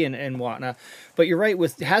free and whatnot. But you're right,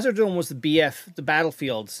 with Hazard Dome was the BF, the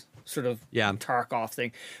Battlefields sort of Tarkov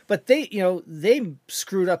thing. But they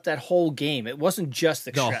screwed up that whole game. It wasn't just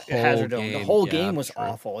the Hazard Dome. The whole game was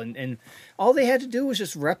awful. And all they had to do was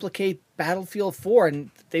just replicate Battlefield 4,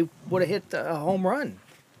 and they would have hit a home run.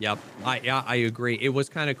 Yep. I agree. It was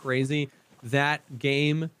kind of crazy. That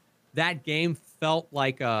game felt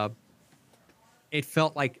like it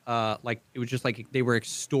was just like they were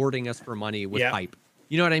extorting us for money with hype.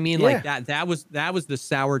 You know what I mean? Like that was the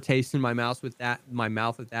sour taste in my mouth with that.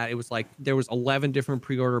 It was like there was 11 different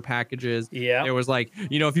pre-order packages. Yeah. There was like,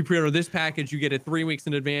 if you pre-order this package, you get it 3 weeks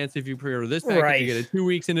in advance. If you pre-order this package, you get it 2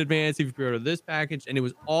 weeks in advance. If you pre-order this package, and it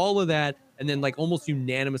was all of that. And then like almost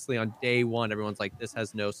unanimously on day one, everyone's like, this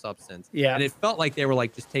has no substance. Yeah. And it felt like they were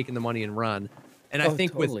like just taking the money and run. And I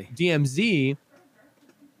think with DMZ,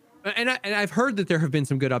 and I've heard that there have been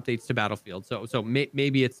some good updates to Battlefield, so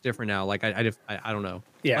maybe it's different now. Like I don't know.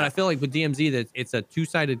 Yeah. But I feel like with DMZ that it's a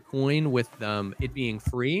two-sided coin with it being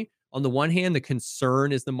free. On the one hand, the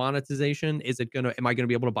concern is the monetization. Am I gonna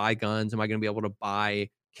be able to buy guns? Am I gonna be able to buy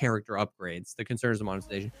character upgrades? The concern is the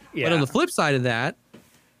monetization. Yeah. But on the flip side of that,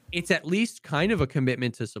 it's at least kind of a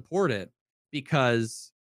commitment to support it,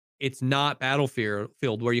 because it's not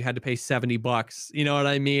Battlefield where you had to pay $70. You know what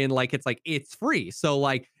I mean? Like it's free. So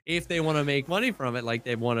like if they want to make money from it, like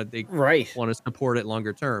they want to support it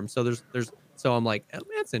longer term. So so I'm like,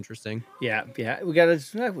 that's interesting. Yeah. We got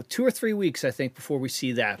 2 or 3 weeks, I think, before we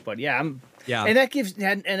see that. But and that gives,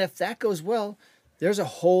 and if that goes well, there's a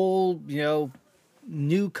whole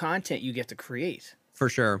new content you get to create. For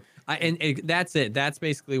sure. And that's it. That's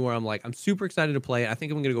basically where I'm like, I'm super excited to play it. I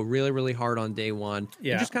think I'm going to go really, really hard on day one.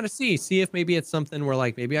 Yeah. And just kind of see if maybe it's something where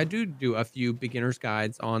like, maybe I do a few beginner's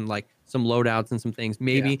guides on like some loadouts and some things.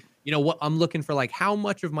 Maybe, what I'm looking for, like how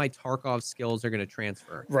much of my Tarkov skills are going to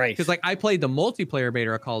transfer. Right. Because like I played the multiplayer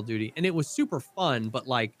beta of Call of Duty and it was super fun, but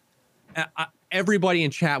like everybody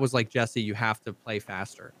in chat was like, Jesse, you have to play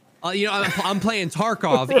faster. I'm playing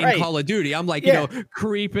Tarkov in Call of Duty. I'm like,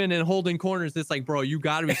 creeping and holding corners. It's like, bro, you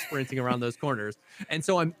got to be sprinting around those corners. And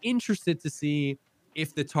so I'm interested to see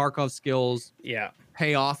if the Tarkov skills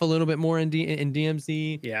pay off a little bit more in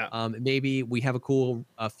DMZ. Yeah. Maybe we have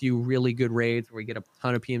a few really good raids where we get a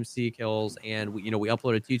ton of PMC kills and we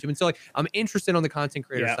upload it to YouTube. And so like, I'm interested on the content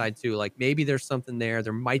creator side too. Like maybe there's something there.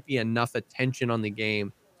 There might be enough attention on the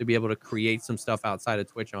game to be able to create some stuff outside of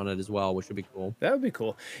Twitch on it as well, which would be cool. That would be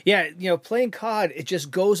cool. Yeah, playing COD, it just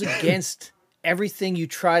goes against everything you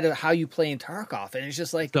how you play in Tarkov, and it's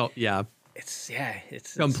just like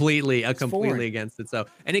it's completely against it. So,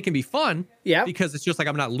 and it can be fun, because it's just like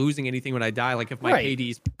I'm not losing anything when I die. Like if my KD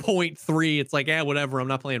is 0.3, it's like whatever. I'm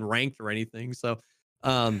not playing ranked or anything. So,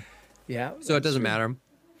 so it doesn't matter.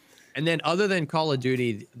 And then other than Call of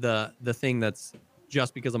Duty, the thing that's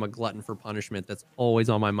just because I'm a glutton for punishment that's always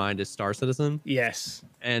on my mind is Star Citizen. Yes.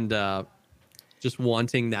 And just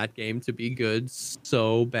wanting that game to be good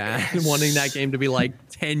so bad. Wanting that game to be like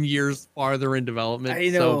 10 years farther in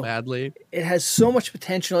development so badly. It has so much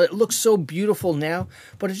potential. It looks so beautiful now,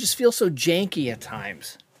 but it just feels so janky at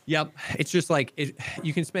times. Yep. It's just like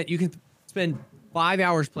you can spend 5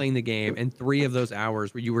 hours playing the game, and 3 of those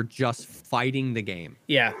hours where you were just fighting the game.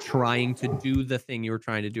 Yeah. Trying to do the thing you were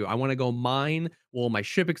trying to do. I want to go mine. Well, my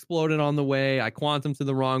ship exploded on the way. I quantum to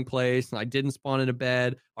the wrong place, and I didn't spawn in a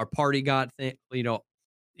bed. Our party got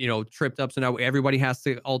tripped up, so now everybody has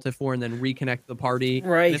to Alt F4 and then reconnect the party.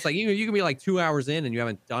 Right. And it's like you can be like 2 hours in and you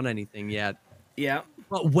haven't done anything yet. Yeah.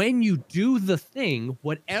 But when you do the thing,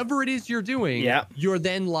 whatever it is you're doing, you're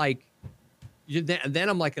then like. Then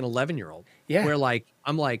I'm like an 11-year-old. Yeah. Where like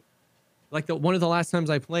I'm like one of the last times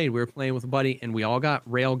I played, we were playing with a buddy and we all got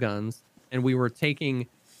rail guns and we were taking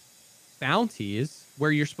bounties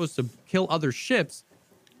where you're supposed to kill other ships,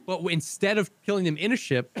 but instead of killing them in a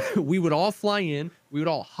ship, we would all fly in, we would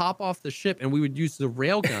all hop off the ship, and we would use the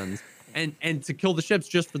rail guns and to kill the ships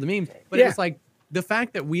just for the memes. But it was like the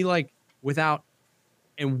fact that we like without.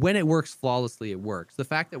 And when it works flawlessly, it works. The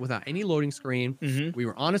fact that without any loading screen, we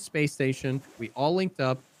were on a space station, we all linked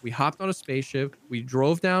up, we hopped on a spaceship, we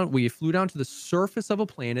flew down to the surface of a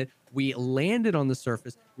planet, we landed on the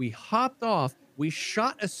surface, we hopped off, we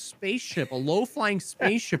shot a spaceship, a low-flying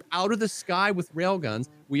spaceship out of the sky with railguns.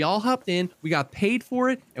 We all hopped in, we got paid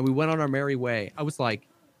for it, and we went on our merry way. I was like,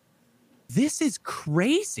 this is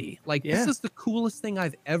crazy. Like, this is the coolest thing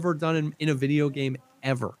I've ever done in a video game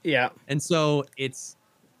ever. Yeah. And so it's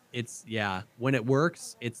when it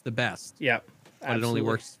works, it's the best. Yeah. But it only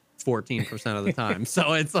works 14% of the time.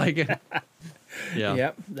 So it's like,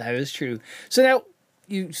 Yep, that is true. So now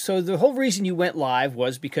so the whole reason you went live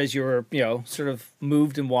was because you were, sort of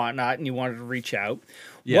moved and whatnot, and you wanted to reach out.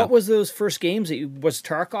 Yeah. What was those first games was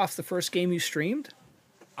Tarkov the first game you streamed?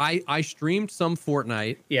 I streamed some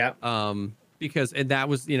Fortnite. Yeah. Because that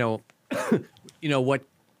was,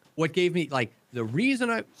 what gave me, like, the reason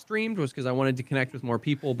I streamed was because I wanted to connect with more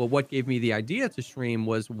people. But what gave me the idea to stream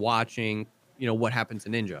was watching, what happens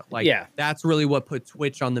in Ninja. Like, that's really what put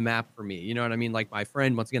Twitch on the map for me. You know what I mean? Like, my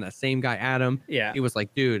friend, once again, that same guy, Adam, he was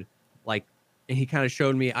like, dude, like, and he kind of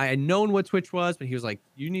showed me, I had known what Twitch was, but he was like,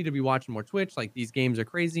 you need to be watching more Twitch. Like, these games are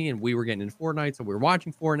crazy. And we were getting into Fortnite. So we were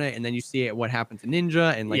watching Fortnite. And then you see what happened to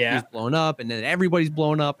Ninja. And, like, he's blowing up. And then everybody's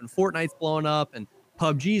blowing up. And Fortnite's blowing up. And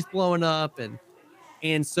PUBG's blowing up.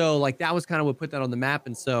 And so, like, that was kind of what put that on the map.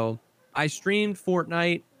 And so I streamed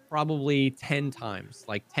Fortnite probably 10 times.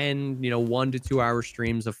 Like, 10, 1 to 2 hour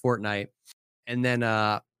streams of Fortnite. And then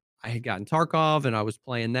I had gotten Tarkov. And I was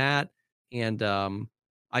playing that. And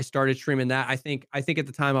I started streaming that. I think at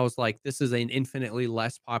the time I was like, this is an infinitely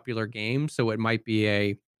less popular game, so it might be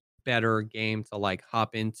a better game to, like,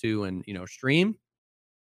 hop into and, stream.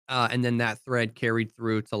 And then that thread carried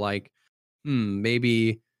through to, like,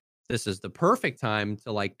 maybe this is the perfect time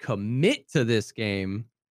to, like, commit to this game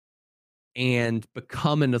and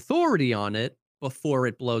become an authority on it before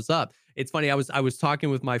it blows up. It's funny. I was talking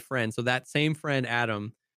with my friend. So that same friend,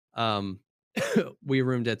 Adam, we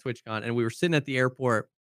roomed at TwitchCon, and we were sitting at the airport.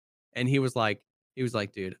 And he was like,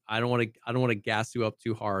 dude, I don't want to gas you up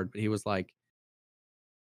too hard. But he was like,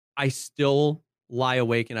 I still lie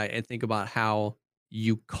awake and I think about how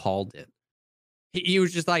you called it. He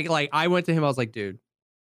was just like, I went to him. I was like, dude,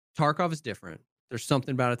 Tarkov is different. There's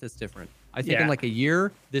something about it that's different. I think in like a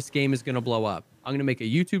year, this game is going to blow up. I'm going to make a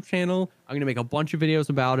YouTube channel. I'm going to make a bunch of videos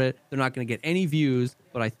about it. They're not going to get any views,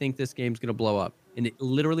 but I think this game's going to blow up. And it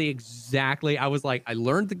literally exactly, I was like, I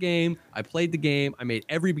learned the game. I played the game. I made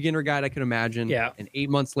every beginner guide I could imagine. Yeah. And 8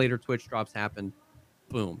 months later, Twitch drops happened.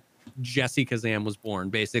 Boom. Jesse Kazam was born,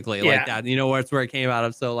 basically. Like that. That's where it came out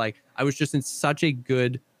of. So, like, I was just in such a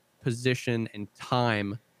good position and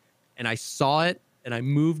time. And I saw it and I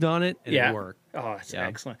moved on it and it worked. Oh, it's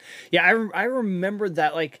excellent. Yeah, I remember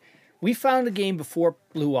that. Like, we found a game before it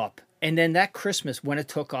blew up. And then that Christmas, when it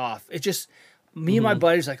took off, it just... Me and my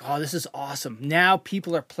buddies like, oh, this is awesome. Now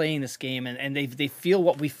people are playing this game and they feel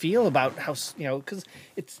what we feel about how, because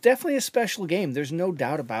it's definitely a special game. There's no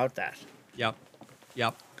doubt about that. Yep.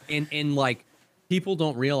 And like, people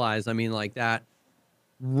don't realize, I mean, like, that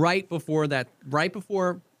right before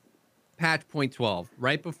patch point 12,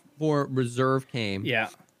 right before Reserve came. Yeah.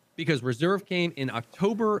 Because Reserve came in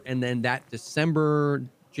October, and then that December,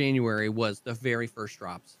 January was the very first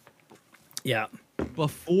drops. Yeah.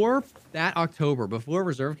 Before that October, before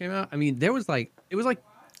Reserve came out, I mean, it was like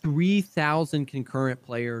 3,000 concurrent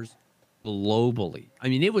players globally. I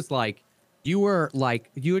mean, it was like you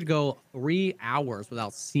would go 3 hours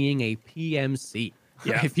without seeing a PMC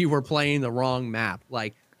if you were playing the wrong map.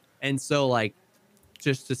 Like, and so, like,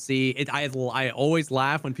 just to see it, I always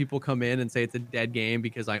laugh when people come in and say it's a dead game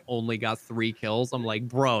because I only got 3 kills. I'm like,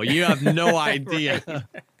 bro, you have no idea.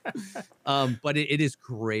 But it is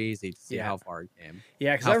crazy to see how far it came.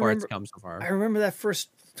 Yeah, because how far it's come so far. I remember that first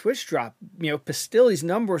Twitch drop. Pastilli's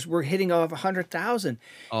numbers were hitting off 100,000.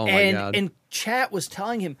 Oh my God! And chat was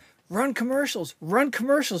telling him, run commercials,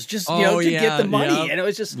 just to get the money. And it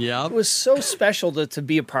was just it was so special to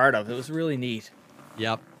be a part of. It was really neat.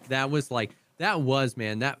 Yep, that was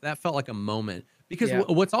man. That felt like a moment. Because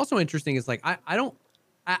what's also interesting is, like, I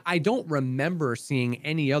don't remember seeing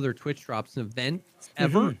any other Twitch drops events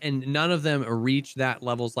ever, and none of them reached that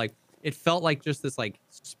levels. Like, it felt like just this, like,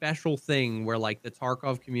 special thing where, like, the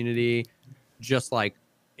Tarkov community just, like,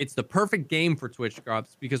 it's the perfect game for Twitch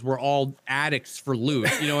drops because we're all addicts for loot.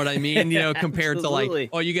 You know what I mean? Compared to, like,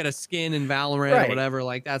 oh, you get a skin in Valorant or whatever.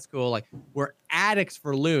 Like, that's cool. Like, we're addicts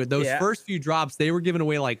for loot. Those first few drops, they were giving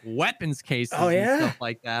away, like, weapons cases and stuff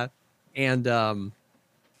like that. And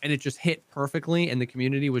it just hit perfectly, and the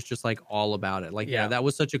community was just, like, all about it. Like, that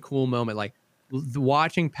was such a cool moment. Like,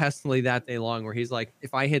 watching Pestley that day long, where he's like,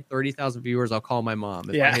 if I hit 30,000 viewers, I'll call my mom.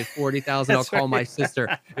 If I hit 40,000, I'll call my sister.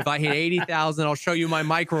 If I hit 80,000, I'll show you my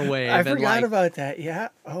microwave. I forgot about that. Yeah.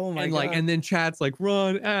 Oh my God. Like, and then chat's like,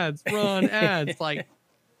 run ads. Like,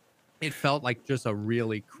 it felt like just a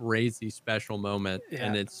really crazy special moment,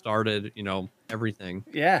 and it started, everything.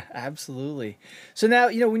 Yeah, absolutely. So now,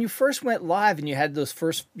 when you first went live and you had those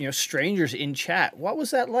first, strangers in chat, what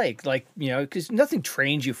was that like? Like, because nothing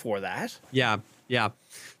trained you for that. Yeah.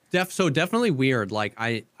 So definitely weird. Like,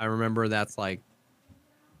 I remember that's like,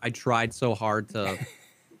 I tried so hard to,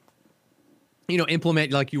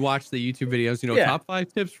 implement, like you watch the YouTube videos, top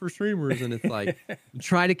 5 tips for streamers. And it's like,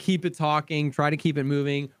 try to keep it talking, try to keep it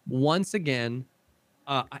moving. Once again,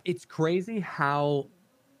 it's crazy how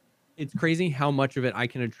much of it I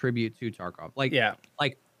can attribute to Tarkov.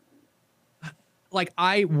 Like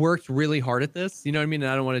I worked really hard at this, you know what I mean?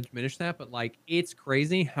 And I don't want to diminish that, but like, it's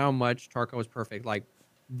crazy how much Tarkov was perfect. Like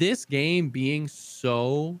this game being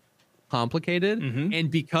so complicated,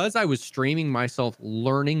 and because I was streaming myself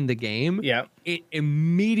learning the game, it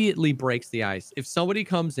immediately breaks the ice. If somebody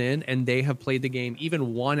comes in and they have played the game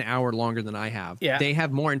even 1 hour longer than I have, they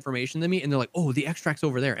have more information than me, and they're like, oh, the extract's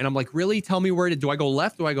over there, and I'm like, really? Tell me where do I go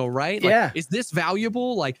left, do I go right? Like, is this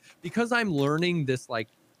valuable? Like, because I'm learning this like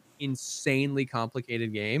insanely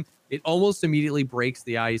complicated game, it almost immediately breaks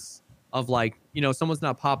the ice of like, someone's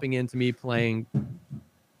not popping into me playing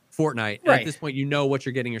Fortnite. And at this point, what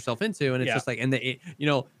you're getting yourself into, and it's just like, and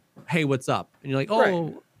hey, what's up? And you're like,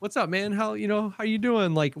 oh, what's up, man? How you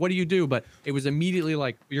doing? Like, what do you do? But it was immediately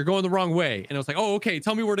like, you're going the wrong way, and I was like, oh, okay,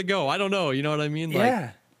 tell me where to go. I don't know, you know what I mean?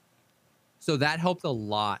 Like, so that helped a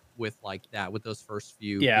lot with like that, with those first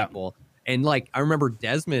few people. And like, I remember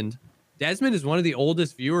Desmond is one of the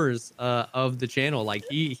oldest viewers of the channel. Like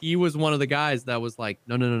he was one of the guys that was like,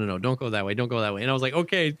 no, don't go that way, don't go that way. And I was like,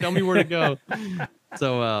 okay, tell me where to go.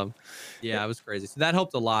 So it was crazy. So that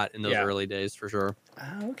helped a lot in those early days for sure.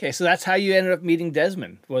 Okay, so that's how you ended up meeting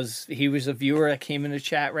Desmond. He was a viewer that came in the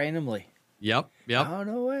chat randomly? Yep. Oh,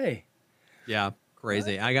 no way. Yeah,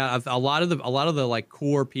 crazy. I got a lot of the like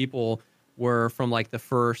core people were from like the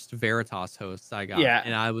first Veritas hosts I got. Yeah.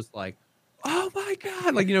 And I was like, oh my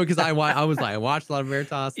God. Like, because I watched a lot of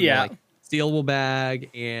Veritas, and like Steelable Bag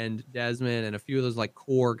and Desmond and a few of those like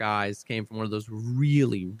core guys came from one of those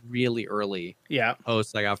really, really early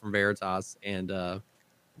hosts I got from Veritas. And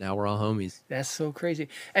now we're all homies. That's so crazy.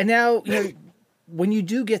 And now, when you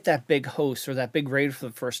do get that big host or that big raid for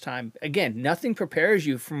the first time, again, nothing prepares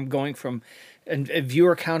you from going from a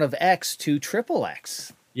viewer count of X to triple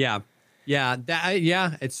X. Yeah.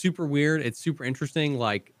 It's super weird. It's super interesting.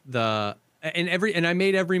 Like and I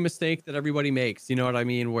made every mistake that everybody makes, you know what I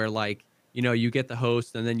mean? Where like, you get the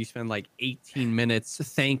host and then you spend like 18 minutes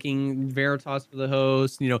thanking Veritas for the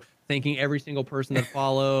host, thanking every single person that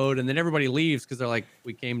followed. And then everybody leaves because they're like,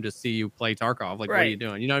 we came to see you play Tarkov. Like, what are you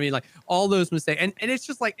doing? You know what I mean? Like all those mistakes. And it's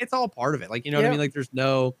just like, it's all part of it. Like, you know what I mean? Like there's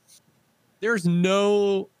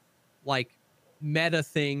no like meta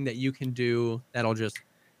thing that you can do that'll just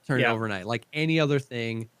turn it overnight. Like any other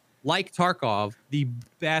thing. Like Tarkov, the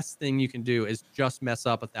best thing you can do is just mess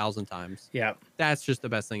up 1,000 times. Yeah. That's just the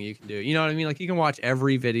best thing you can do. You know what I mean? Like you can watch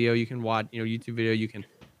every video, you can watch, YouTube video, you can,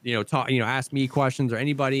 talk, ask me questions or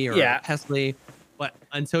anybody or Hesley. But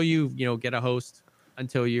until you, get a host,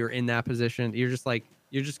 until you're in that position, you're just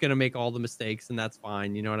going to make all the mistakes, and that's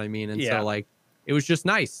fine. You know what I mean? And so like, it was just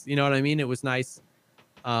nice. You know what I mean? It was nice.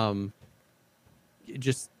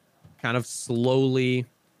 Just kind of slowly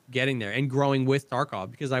getting there and growing with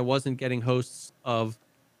Tarkov, because I wasn't getting hosts of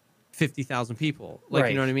 50,000 people. Like,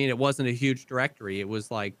 you know what I mean? It wasn't a huge directory. It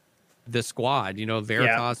was like the squad,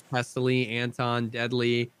 Veritas, Pestily, Anton,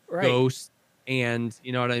 Deadly, Ghost, and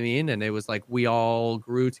you know what I mean? And it was like, we all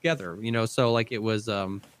grew together, so like it was,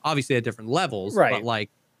 obviously at different levels, but like,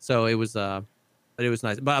 so it was, but it was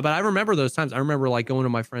nice. But I remember those times. I remember like going to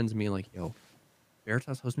my friends and being like, yo,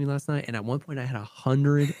 Veritas hosted me last night, and at one point I had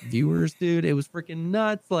 100 viewers, dude. It was freaking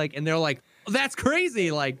nuts. Like, and they're like, oh, "That's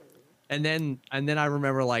crazy!" Like, and then I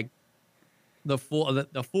remember like the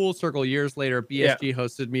full circle years later, BSG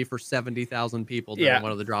hosted me for 70,000 people during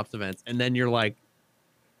one of the drops events, and then you're like,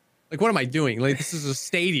 what am I doing? Like, this is a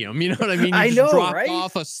stadium. You know what I mean? You just dropped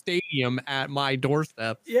off a stadium at my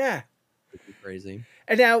doorstep. Yeah, it's crazy.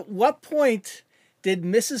 And now, what point did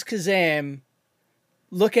Mrs. Kazam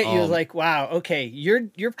look at you like, wow, okay,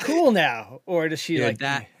 you're cool now? Or does she like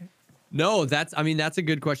that? No, that's a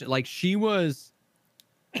good question. Like she has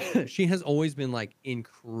always been like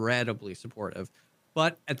incredibly supportive,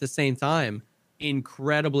 but at the same time,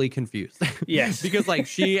 incredibly confused. Yes. Because like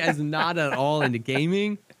she is not at all into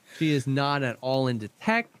gaming. She is not at all into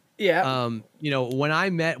tech. Yeah. When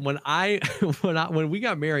we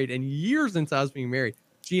got married and years into us being married,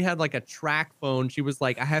 she had like a track phone. She was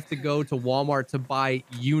like, I have to go to Walmart to buy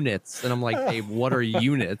units. And I'm like, babe, what are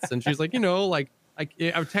units? And she's like, a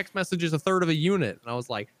text message is a third of a unit. And I was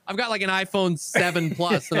like, I've got like an iPhone 7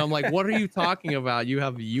 Plus. And I'm like, what are you talking about? You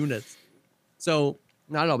have units. So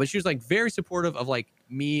I don't know, but she was like very supportive of like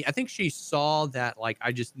me. I think she saw that like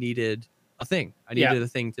I just needed a thing. I needed a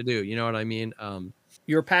thing to do. You know what I mean?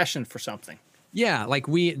 You're passionate for something. Yeah, like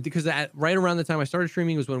because right around the time I started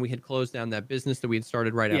streaming was when we had closed down that business that we had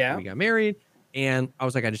started right after we got married. And I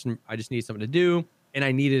was like, I just need something to do, and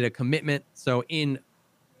I needed a commitment. So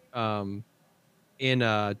um in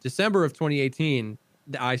December of 2018,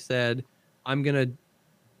 I said, I'm gonna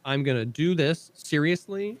do this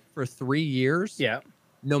seriously for 3 years, Yeah.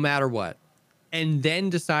 no matter what, and then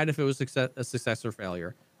decide if it was a success or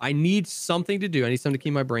failure. I need something to do. I need something to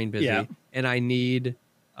keep my brain Yeah. busy, and I need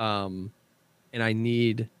and I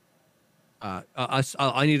need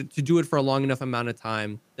I need to do it for a long enough amount of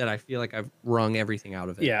time that I feel like I've wrung everything out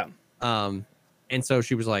of it. Yeah. Um, and so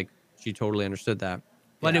she was like, she totally understood that.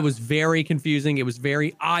 But it Yeah. was very confusing. It was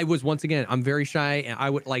very, I was, once again, I'm very shy, and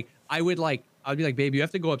I'd be like, babe, you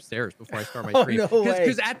have to go upstairs before I start my Oh, stream. no way.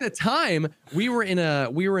 Because at the time we were in a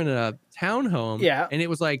townhome. Yeah. And it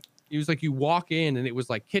was like you walk in and it was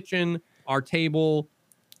like kitchen, our table,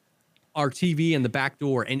 our TV, and the back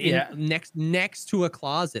door. And Yeah. next to a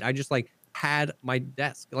closet, I just like had my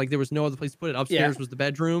desk. Like there was no other place to put it. Upstairs was the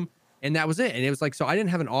bedroom. And that was it. And it was like, so I didn't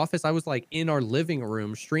have an office. I was like in our living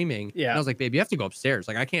room streaming. Yeah. And I was like, babe, you have to go upstairs.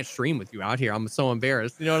 Like I can't stream with you out here. I'm so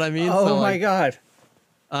embarrassed. You know what I mean? Oh so, my like, God.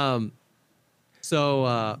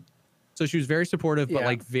 So she was very supportive, but Yeah.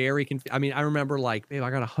 like very I mean, I remember like, babe, I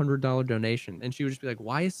got $100 donation. And she would just be like,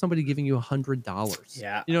 why is somebody giving you $100?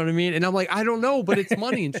 Yeah. You know what I mean? And I'm like, I don't know, but it's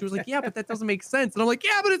money. And she was like, yeah, but that doesn't make sense. And I'm like,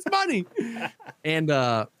 yeah, but it's money.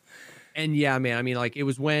 And yeah, man, I mean, like it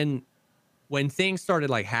was when things started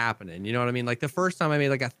like happening, you know what I mean? Like the first time I made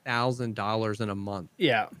like $1,000 in a month.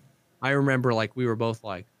 Yeah. I remember like we were both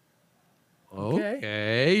like,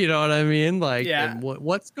 okay, you know what I mean? Like, Yeah.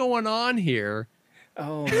 what's going on here?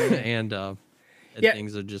 Oh man. and Yeah.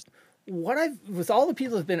 things are just With all the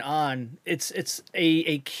people that have been on, it's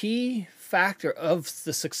a key factor of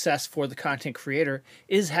the success for the content creator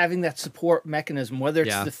is having that support mechanism, whether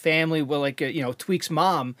it's the family, well, like, Tweak's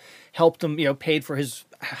mom helped him, paid for his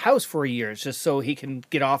house for a year just so he can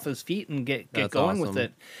get off his feet and get going with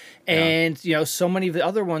it. And, so many of the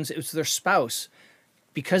other ones, it was their spouse,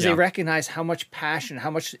 because they recognize how much passion,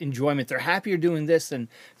 how much enjoyment. They're happier doing this than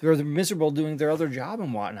they're miserable doing their other job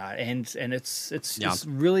and whatnot. And it's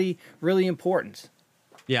really, really important.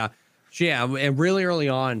 Yeah. And really early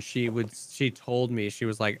on, she told me, she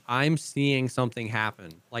was like, I'm seeing something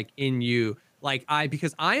happen like in you. Like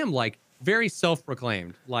because I am like very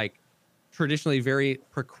self-proclaimed, like traditionally very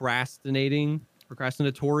procrastinatory,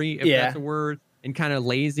 if that's a word, and kind of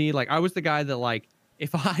lazy. Like I was the guy that like,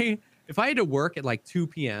 if I had to work at like 2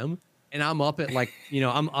 p.m. and I'm up at like,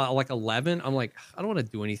 I'm like 11, I'm like, I don't want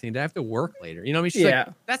to do anything. I have to work later. You know what I mean? She's like,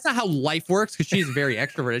 that's not how life works, because she's very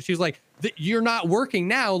extroverted. She's like, you're not working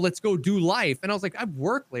now. Let's go do life. And I was like, I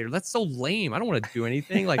work later. That's so lame. I don't want to do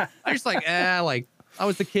anything. Like, I just like, like I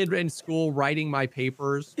was the kid in school writing my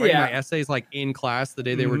papers, writing my essays like in class the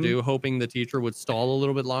day they were due, hoping the teacher would stall a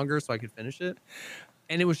little bit longer so I could finish it.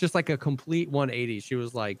 And it was just like a complete 180. She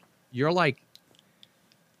was like, you're like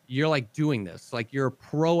doing this, like you're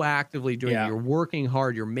proactively doing it. You're working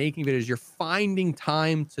hard, you're making videos, you're finding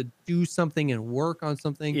time to do something and work on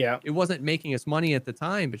something. It wasn't making us money at the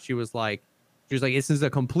time, but she was like, this is a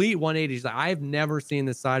complete 180. She's like, I've never seen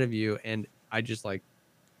this side of you, and I just like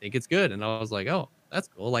think it's good. And I was like, oh, that's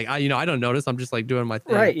cool. Like I don't notice, I'm just like doing my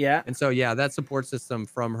thing. Right. Yeah. And so that support system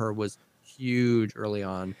from her was huge early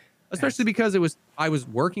on, especially because I was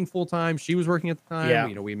working full time, she was working at the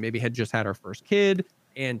time. We maybe had just had our first kid.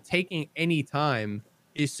 And taking any time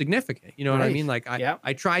is significant. You know what I mean? Like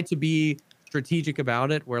I tried to be strategic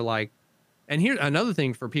about it, where like, and here's another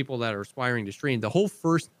thing for people that are aspiring to stream: the whole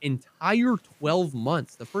first entire 12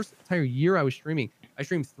 months, the first entire year I was streaming, I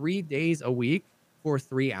streamed 3 days a week for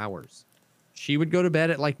 3 hours. She would go to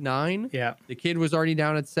bed at like 9. Yeah. The kid was already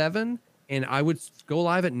down at 7, and I would go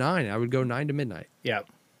live at 9. I would go 9 to midnight. Yeah.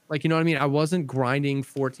 Like, you know what I mean? I wasn't grinding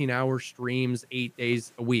 14-hour streams 8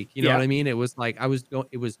 days a week. You know what I mean? It was like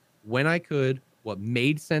it was when I could, what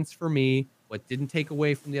made sense for me, what didn't take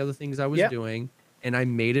away from the other things I was doing, and I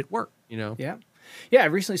made it work, Yeah. I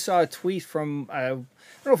recently saw a tweet from, I don't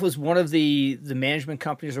know if it was one of the management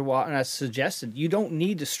companies or what, and I suggested you don't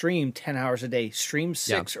need to stream 10 hours a day. Stream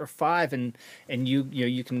 6 or 5, and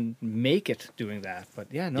you can make it doing that. But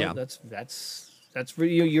that's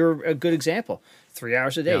really, you're a good example. 3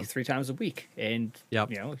 hours a day, 3 times a week, and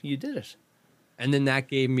you did it. And then that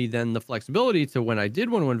gave me the flexibility to, when I did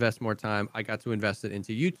want to invest more time, I got to invest it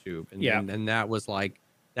into YouTube, and that was like,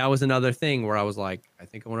 that was another thing where I was like, I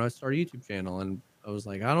think I want to start a YouTube channel, and I was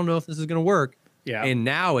like, I don't know if this is gonna work. And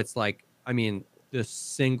now it's like, I mean, the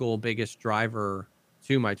single biggest driver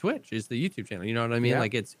to my Twitch is the YouTube channel. You know what I mean?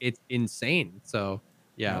 Like it's insane. So.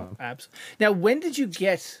 Yeah, no, absolutely. Now,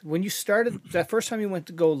 when you started that first time you went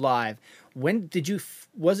to go live?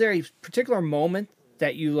 Was there a particular moment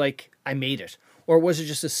that you like, I made it? Or was it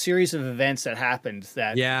just a series of events that happened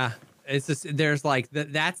that? Yeah. It's just, there's like,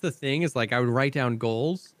 that's the thing is like, I would write down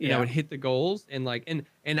goals and I would hit the goals and like,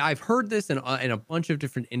 and I've heard this in a bunch of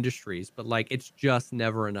different industries, but like, it's just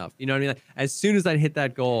never enough. You know what I mean? Like, as soon as I'd hit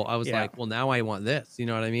that goal, I was like, well, now I want this, you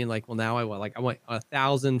know what I mean? Like, well, now I want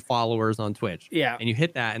 1,000 followers on Twitch. Yeah. And you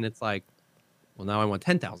hit that and it's like, well, now I want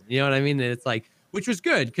 10,000, you know what I mean? And it's like, which was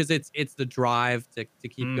good because it's the drive to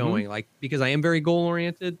keep going. Like, because I am very goal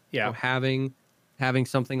oriented. Yeah. So having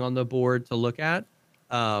something on the board to look at.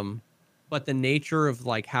 But the nature of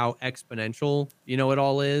like how exponential, you know, it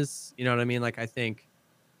all is, you know what I mean? Like, I think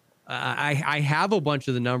I have a bunch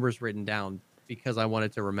of the numbers written down because I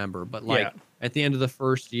wanted to remember, but like at the end of the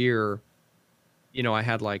first year, you know, I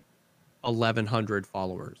had like 1,100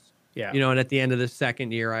 followers, you know, and at the end of the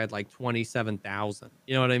second year, I had like 27,000,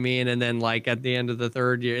 you know what I mean? And then like at the end of the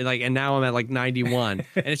third year, like, and now I'm at like 91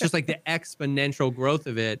 and it's just like the exponential growth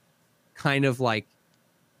of it kind of like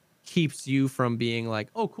keeps you from being like,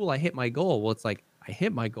 oh, cool, I hit my goal. Well, it's like, I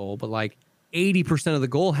hit my goal, but like 80% of the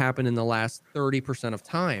goal happened in the last 30% of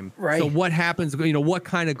time. Right. So what happens, you know, what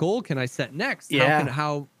kind of goal can I set next? Yeah.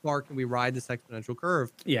 How far can we ride this exponential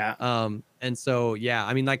curve? Yeah. And so, yeah,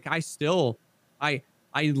 I mean, like I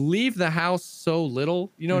leave the house so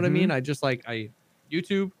little, you know what I mean? I just like,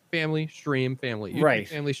 YouTube, family, stream, family, YouTube,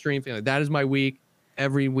 family, stream, family. That is my week,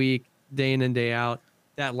 every week, day in and day out.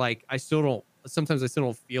 That like, sometimes I still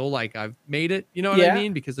don't feel like I've made it, you know what I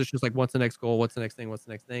mean? Because it's just like, what's the next goal? What's the next thing? What's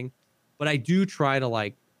the next thing? But I do try to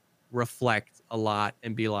like reflect a lot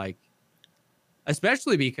and be like,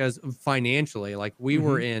 especially because financially, like we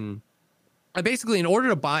were I basically, in order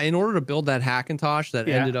to build that Hackintosh that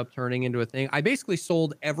ended up turning into a thing, I basically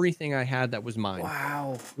sold everything I had that was mine.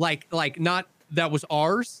 Wow. Like not that was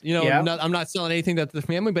ours, you know, I'm not selling anything that's the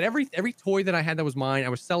family, but every toy that I had that was mine, I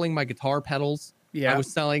was selling my guitar pedals. I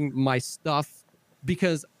was selling my stuff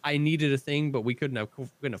because I needed a thing, but we couldn't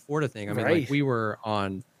afford a thing. I mean, like we were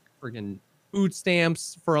on freaking food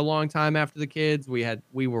stamps for a long time after the kids.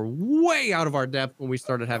 We were way out of our depth when we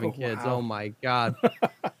started having kids. Wow. Oh my God.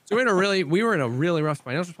 So we were in a really rough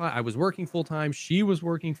financial spot. I was working full time. She was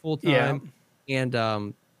working full time. And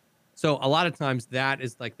so a lot of times that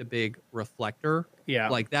is like the big reflector. Yeah.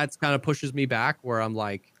 Like that's kind of pushes me back where I'm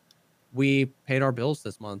like, we paid our bills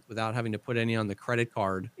this month without having to put any on the credit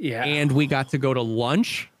card. Yeah. And we got to go to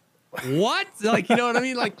lunch. What? Like, you know what I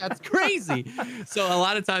mean? Like, that's crazy. So a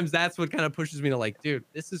lot of times that's what kind of pushes me to like, dude,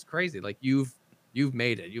 this is crazy. Like you've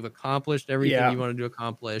made it. You've accomplished everything you wanted to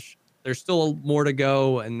accomplish. There's still more to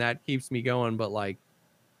go. And that keeps me going. But like,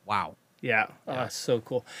 wow. Yeah. Oh, so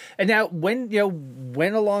cool. And now when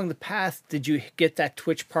along the path did you get that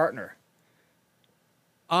Twitch partner?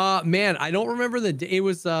 Man, I don't remember the day. It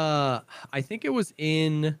was I think it was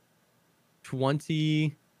in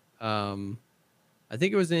 20 I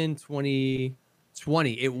think it was in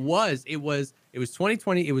 2020. It was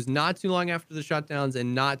 2020. It was not too long after the shutdowns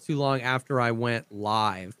and not too long after I went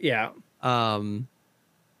live. Yeah.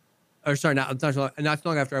 Or sorry, not too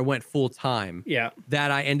long after I went full time. Yeah.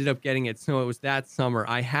 That I ended up getting it. So it was that summer.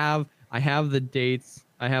 I have the dates.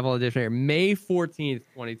 I have all the different May 14th,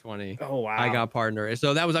 2020. Oh, wow. I got partner.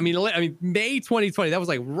 So that was, I mean, May 2020, that was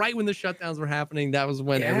like right when the shutdowns were happening. That was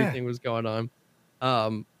when everything was going on.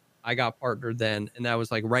 I got partnered then. And that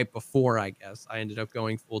was like right before, I guess, I ended up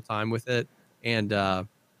going full time with it. And I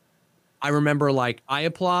remember like I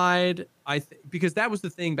applied, because that was the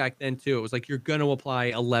thing back then too. It was like, you're going to apply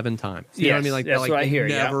 11 times. You know what I mean? Like, that's what I hear.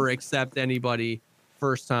 Never accept anybody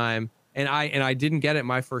first time. And I didn't get it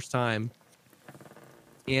my first time.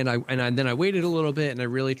 And then I waited a little bit and I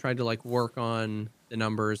really tried to like work on the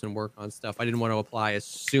numbers and work on stuff. I didn't want to apply as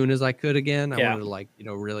soon as I could again. I wanted to like,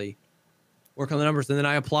 really work on the numbers. And then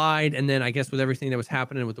I applied. And then I guess with everything that was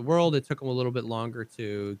happening with the world, it took them a little bit longer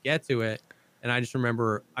to get to it. And I just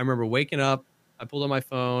remember waking up, I pulled on my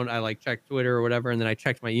phone, I like checked Twitter or whatever. And then I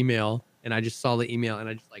checked my email and I just saw the email and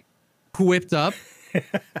I just like whipped up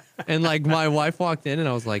and like my wife walked in and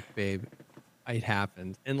I was like, babe, it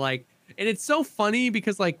happened. And it's so funny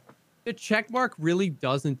because like the check mark really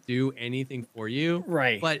doesn't do anything for you.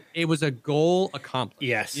 Right. But it was a goal accomplished.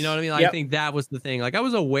 Yes. You know what I mean? I think that was the thing. Like I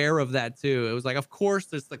was aware of that too. It was like, of course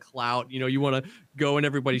there's the clout, you want to go in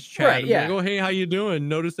everybody's chat and be like, oh, hey, how you doing?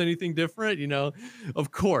 Notice anything different?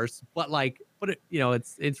 Of course. But it,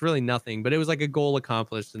 it's really nothing, but it was like a goal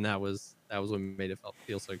accomplished. And that was what made it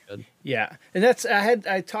feel so good. Yeah. And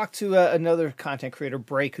I talked to another content creator,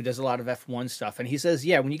 Break, who does a lot of F1 stuff. And he says,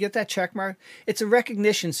 when you get that check mark, it's a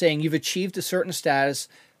recognition saying you've achieved a certain status,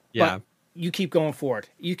 but you keep going forward.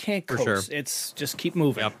 You can't coast. It's just keep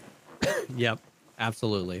moving. Yep. Yep.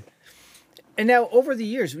 Absolutely. And now over the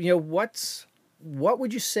years, what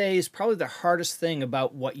would you say is probably the hardest thing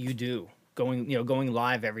about what you do, going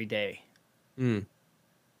live every day?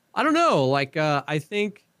 I don't know. Like, I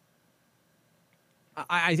think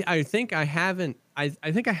I think I haven't. I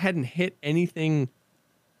think I hadn't hit anything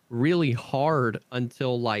really hard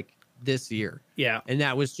until like this year. Yeah. And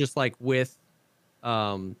that was just like with,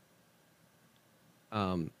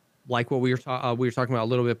 like what we were talking about a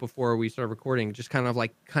little bit before we started recording, just kind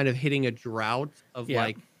of hitting a drought of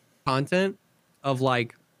like content of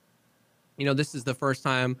like, this is the first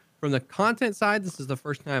time from the content side. This is the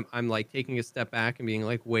first time I'm like taking a step back and being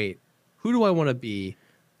like, wait, who do I want to be?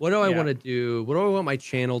 What do I want to do? What do I want my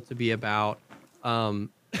channel to be about?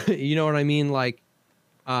 You know what I mean? Like,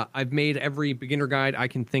 I've made every beginner guide I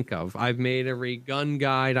can think of. I've made every gun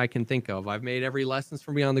guide I can think of. I've made every lessons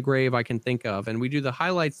from beyond the grave I can think of. And we do the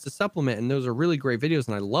highlights to supplement. And those are really great videos.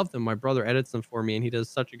 And I love them. My brother edits them for me and he does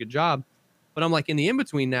such a good job. But I'm like in the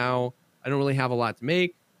in-between now, I don't really have a lot to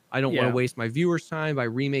make. I don't want to waste my viewers' time by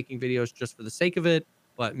remaking videos just for the sake of it.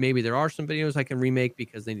 But maybe there are some videos I can remake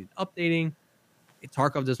because they need updating.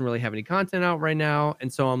 Tarkov doesn't really have any content out right now.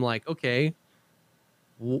 And so I'm like, okay,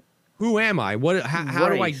 who am I? How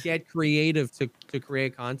do I get creative to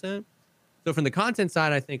create content? So from the content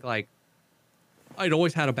side, I think like I'd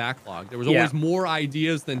always had a backlog. There was always more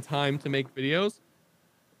ideas than time to make videos.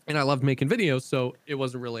 And I loved making videos, so it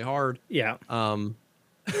wasn't really hard. Yeah.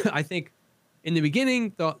 I think in the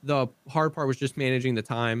beginning, the hard part was just managing the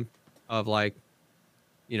time of like,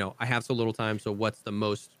 I have so little time. So what's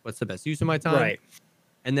the best use of my time? Right.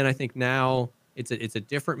 And then I think now it's a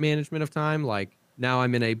different management of time. Like now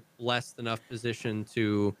I'm in a blessed enough position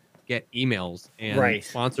to get emails and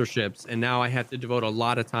sponsorships. And now I have to devote a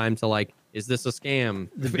lot of time to like, is this a scam?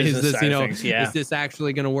 Is this, is this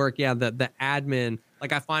actually going to work? Yeah. The admin,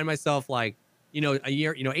 like I find myself like, a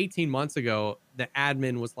year, 18 months ago, the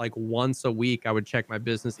admin was like once a week, I would check my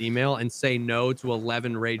business email and say no to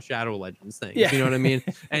 11 Raid Shadow Legends things. Yeah. You know what I mean?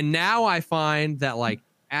 And now I find that like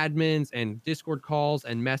admins and Discord calls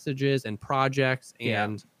and messages and projects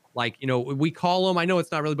and like, we call them, I know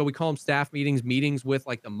it's not really, but we call them staff meetings with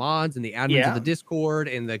like the mods and the admins of the Discord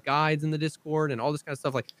and the guides in the Discord and all this kind of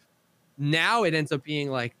stuff. Like now it ends up being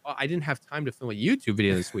like, oh, I didn't have time to film a YouTube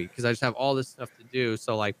video this week because I just have all this stuff to do.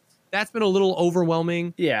 So like, that's been a little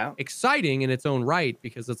overwhelming. Yeah. Exciting in its own right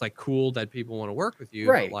because it's like cool that people want to work with you.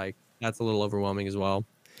 Right. But like that's a little overwhelming as well.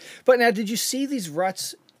 But now, did you see these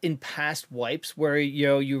ruts in past wipes where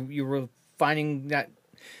you were finding I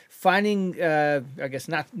guess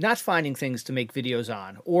not finding things to make videos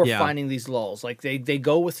on or finding these lulls? Like they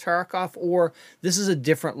go with Tarkov, or this is a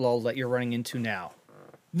different lull that you're running into now?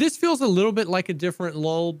 This feels a little bit like a different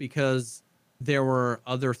lull because there were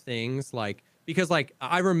other things like. Because like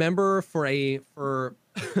I remember for I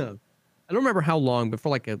don't remember how long, but for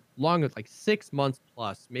like a long, like 6 months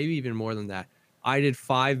plus, maybe even more than that, I did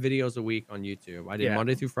 5 videos a week on YouTube. I did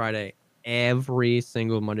Monday through Friday. Every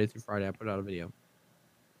single Monday through Friday, I put out a video.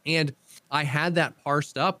 And I had that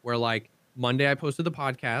parsed up where like Monday I posted the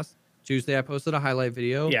podcast, Tuesday I posted a highlight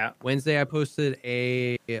video, Wednesday I posted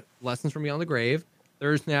a Lessons from Beyond the Grave,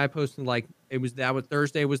 Thursday I posted like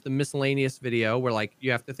Thursday was the miscellaneous video where like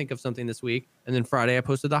you have to think of something this week, and then Friday I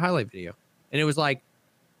posted the highlight video. And it was like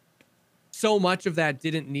so much of that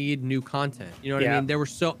didn't need new content. You know what I mean? There were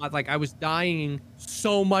I was dying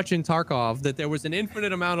so much in Tarkov that there was an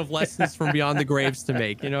infinite amount of Lessons from Beyond the Graves to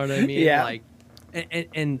make. You know what I mean? Yeah. Like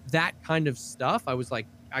and that kind of stuff, I was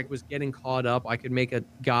getting caught up. I could make a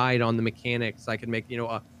guide on the mechanics. I could make,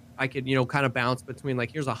 I could, kind of bounce between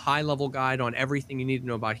like, here's a high level guide on everything you need to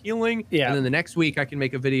know about healing. Yeah. And then the next week I can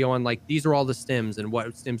make a video on like, these are all the stims and what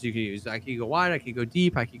stims you can use. I could go wide, I could go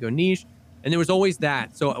deep, I could go niche. And there was always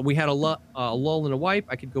that. So we had a lull and a wipe.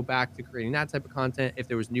 I could go back to creating that type of content. If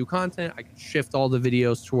there was new content, I could shift all the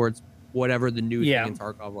videos towards whatever the new thing in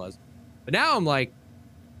Tarkov was. But now I'm like,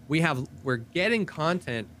 we're getting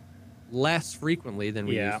content less frequently than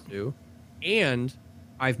we used to. And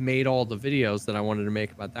I've made all the videos that I wanted to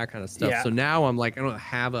make about that kind of stuff. Yeah. So now I'm like, I don't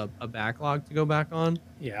have a backlog to go back on.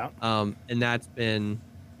 Yeah. And that's been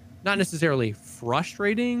not necessarily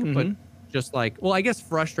frustrating, but just like, well, I guess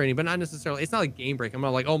frustrating, but not necessarily. It's not like game break. I'm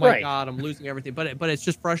not like, oh my God, I'm losing everything. But it's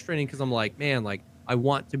just frustrating because I'm like, man, like I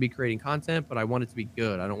want to be creating content, but I want it to be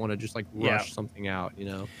good. I don't want to just like rush something out,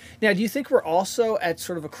 Now, do you think we're also at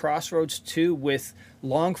sort of a crossroads too with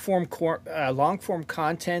long form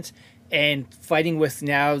content and fighting with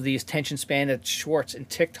now the attention span that shorts and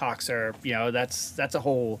TikToks are, that's a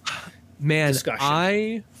whole discussion.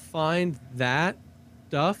 I find that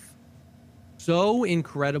stuff so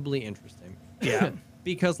incredibly interesting. Yeah.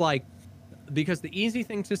 Because like because the easy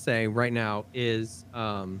thing to say right now is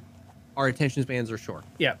our attention spans are short.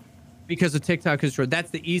 Yeah. Because of TikTok is short.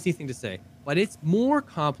 That's the easy thing to say. But it's more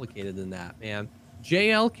complicated than that, man.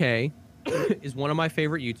 JLK is one of my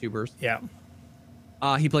favorite YouTubers. Yeah.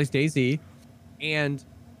 He plays DayZ, and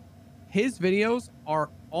his videos are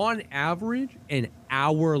on average an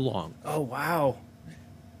hour long. Oh, wow.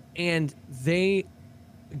 And they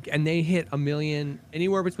hit a million,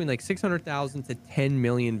 anywhere between like 600,000 to 10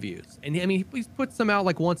 million views. And I mean, he puts them out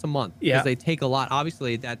like once a month because they take a lot.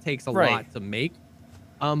 Obviously, that takes a lot to make.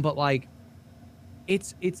 But like,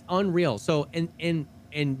 it's unreal. So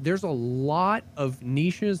and there's a lot of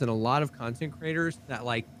niches and a lot of content creators that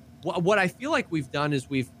like what I feel like we've done is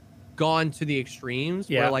we've gone to the extremes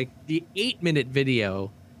where like the 8-minute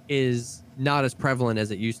video is not as prevalent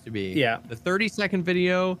as it used to be. Yeah. The 30-second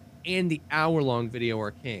video and the hour-long video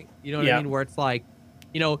are king. You know what I mean? Where it's like,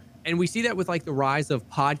 you know, and we see that with like the rise of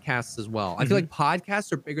podcasts as well. I feel like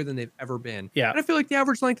podcasts are bigger than they've ever been. Yeah. And I feel like the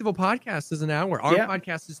average length of a podcast is an hour. Our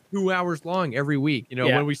podcast is 2 hours long every week. You know,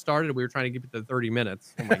 when we started, we were trying to keep it to 30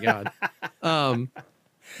 minutes. Oh my God.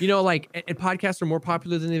 You know, like, and podcasts are more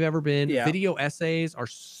popular than they've ever been. Yeah. Video essays are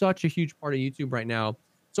such a huge part of YouTube right now.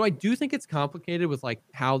 So I do think it's complicated with like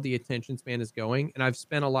how the attention span is going. And I've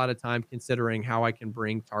spent a lot of time considering how I can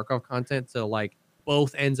bring Tarkov content to like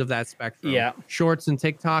both ends of that spectrum. Yeah. Shorts and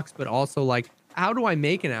TikToks, but also like, how do I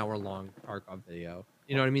make an hour-long Tarkov video?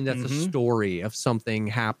 You know what I mean? That's a story of something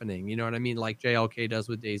happening. You know what I mean? Like JLK does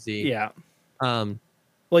with DayZ. Yeah.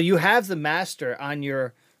 Well, you have the master on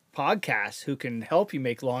your podcast who can help you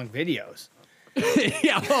make long videos.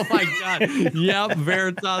 Yeah. Oh my God. Yep.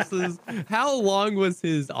 Veritas's. How long was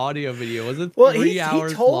his audio video? Was it 3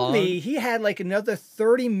 hours? He told long? me he had like another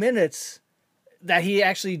 30 minutes that he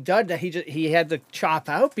actually did that he had to chop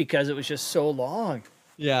out because it was just so long.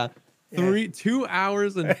 Yeah. 2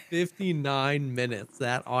 hours and 59 minutes,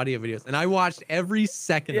 that audio videos. And I watched every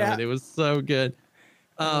second of it. It was so good.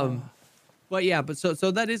 But yeah,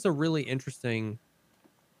 so that is a really interesting,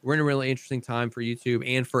 we're in a really interesting time for YouTube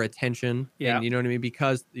and for attention. Yeah. And you know what I mean?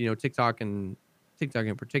 Because, you know, TikTok in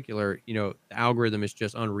particular, you know, the algorithm is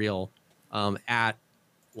just unreal at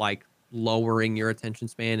like lowering your attention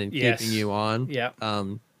span and keeping you on. Yeah.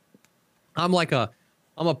 I'm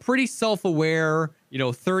a pretty self-aware, you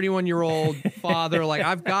know, 31-year-old father. Like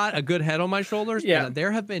I've got a good head on my shoulders. Yeah. But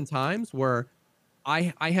there have been times where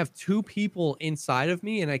I have two people inside of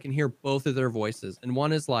me and I can hear both of their voices. And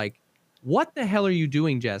one is like, what the hell are you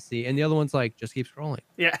doing, Jesse? And the other one's like, just keep scrolling.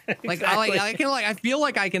 Yeah. Like, exactly. I feel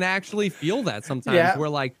like I can actually feel that sometimes where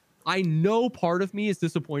like, I know part of me is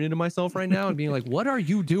disappointed in myself right now and being like, what are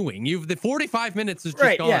you doing? The 45 minutes is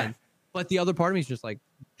just gone. Yeah. But the other part of me is just like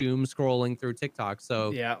doom scrolling through TikTok.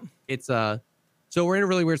 So it's so we're in a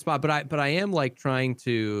really weird spot, but I am like trying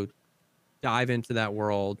to dive into that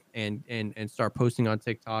world and start posting on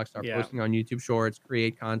TikTok, start posting on YouTube Shorts,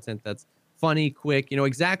 create content that's funny, quick, you know,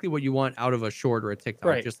 exactly what you want out of a short or a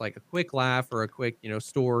TikTok, just like a quick laugh or a quick, you know,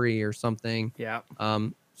 story or something. Yeah.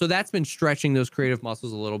 So that's been stretching those creative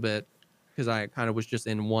muscles a little bit because I kind of was just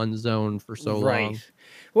in one zone for so long.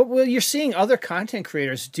 Well, you're seeing other content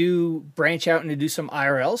creators branch out and do some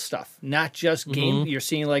IRL stuff, not just game. You're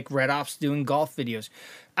seeing like Red Ops doing golf videos.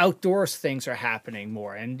 Outdoors things are happening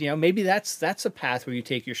more. And, you know, maybe that's a path where you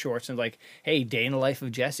take your shorts and like, hey, day in the life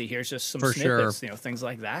of Jesse, here's just some snippets, you know, things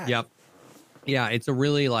like that. Yep. Yeah, it's a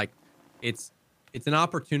really like, it's an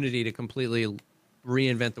opportunity to completely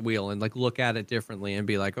reinvent the wheel and like look at it differently and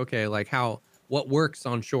be like, okay, like what works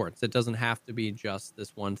on shorts? It doesn't have to be just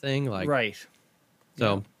this one thing. Like,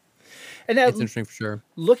 so and now, it's interesting for sure.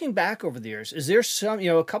 Looking back over the years, is there some,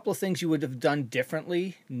 you know, a couple of things you would have done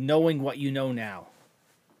differently knowing what you know now?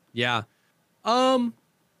 Yeah. I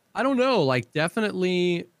don't know. Like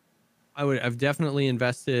definitely I've definitely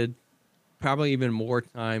invested probably even more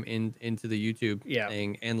time into the YouTube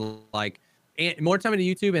thing and more time into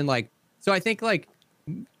YouTube and like, so I think like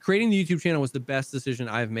creating the YouTube channel was the best decision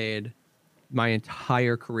I've made my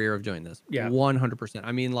entire career of doing this. 100%.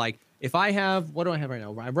 I mean, like if I have, what do I have right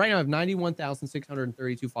now? Right now I have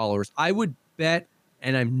 91,632 followers. I would bet,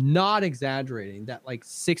 and I'm not exaggerating, that like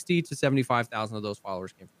 60 to 75,000 of those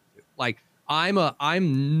followers came from YouTube. Like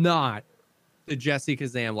I'm not the Jesse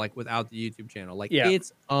Kazam like without the YouTube channel. Like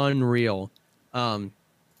it's unreal. But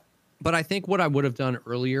I think what I would have done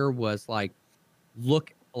earlier was like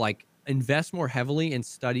invest more heavily in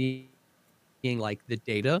studying like the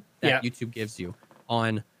data that YouTube gives you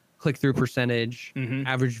on click-through percentage,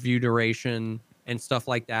 average view duration, and stuff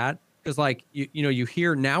like that. Because like you know, you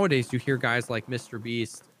hear guys like Mr.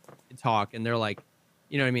 Beast talk, and they're like,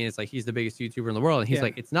 you know what I mean? It's like he's the biggest YouTuber in the world, and he's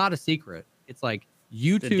like, it's not a secret. It's like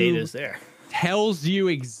YouTube. The data's there. tells you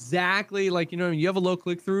exactly, like, you know, you have a low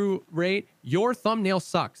click-through rate, your thumbnail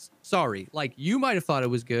sucks. Sorry. Like, you might have thought it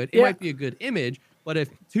was good. It might be a good image, but if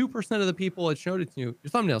 2% of the people had showed it to you, your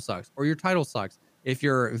thumbnail sucks or your title sucks. If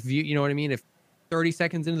your view, you know what I mean? If 30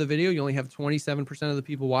 seconds into the video, you only have 27% of the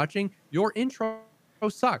people watching, your intro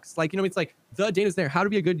sucks. Like, you know, it's like the data's there. How to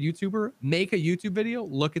be a good YouTuber? Make a YouTube video,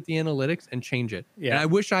 look at the analytics and change it. And I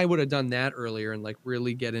wish I would have done that earlier and like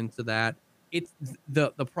really get into that. It's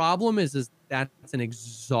the problem is that's an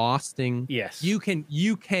exhausting. Yes. You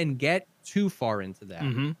can get too far into that.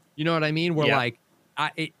 You know what I mean? Where like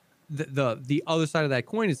the other side of that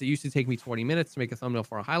coin is it used to take me 20 minutes to make a thumbnail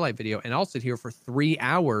for a highlight video, and I'll sit here for 3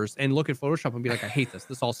 hours and look at Photoshop and be like, I hate this.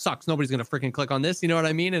 This all sucks. Nobody's gonna freaking click on this. You know what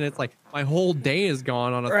I mean? And it's like my whole day is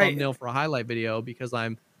gone on a thumbnail for a highlight video because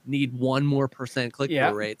I'm need 1% more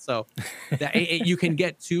click-through rate. So that you can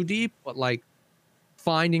get too deep, but like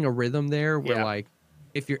finding a rhythm there where like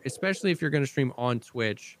especially if you're gonna stream on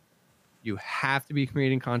Twitch, you have to be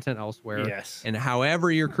creating content elsewhere. Yes. And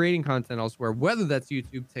however you're creating content elsewhere, whether that's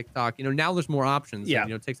YouTube, TikTok, you know, now there's more options. Yeah.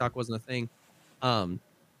 You know, TikTok wasn't a thing.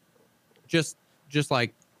 Just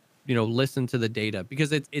like, you know, listen to the data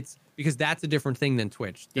because it's because that's a different thing than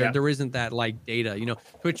Twitch. There isn't that like data. You know,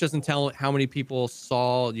 Twitch doesn't tell how many people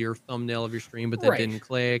saw your thumbnail of your stream, but then didn't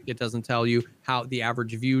click. It doesn't tell you how the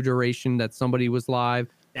average view duration that somebody was live.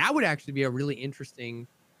 That would actually be a really interesting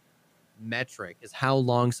metric, is how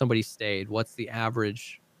long somebody stayed. What's the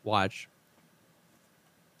average watch?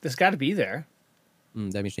 There's got to be there.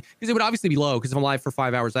 That means because it would obviously be low, because if I'm live for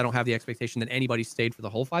 5 hours, I don't have the expectation that anybody stayed for the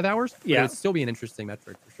whole 5 hours. But it would still be an interesting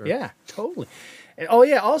metric for sure. Yeah, totally. And, oh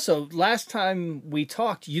yeah, also last time we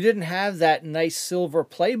talked, you didn't have that nice silver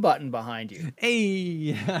play button behind you.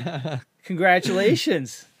 Hey,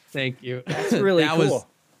 congratulations. Thank you. That's really cool.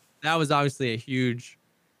 That was obviously a huge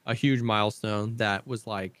milestone. That was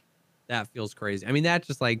like, that feels crazy. I mean, that's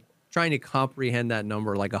just like trying to comprehend that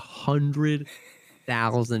number, like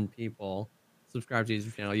 100,000 people subscribe to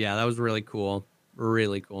his channel. Yeah, that was really cool.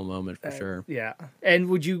 Really cool moment for sure. Yeah. And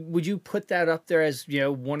would you put that up there as, you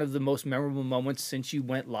know, one of the most memorable moments since you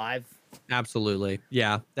went live? Absolutely.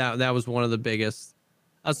 Yeah. That was one of the biggest.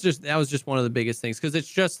 That was just one of the biggest things, because it's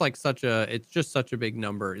just such a big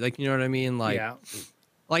number. Like, you know what I mean? Like,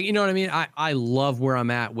 like, you know what I mean? I love where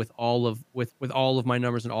I'm at with all of my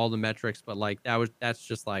numbers and all the metrics, but like that's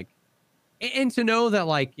just like, and to know that,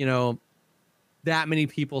 like, you know, that many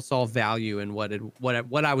people saw value in what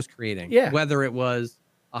I was creating, whether it was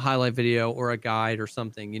a highlight video or a guide or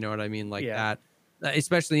something, you know what I mean? Like that,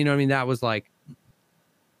 especially, you know what I mean? That was like,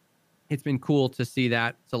 it's been cool to see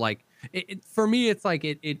that. To like, for me, it's like,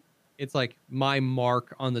 it's like my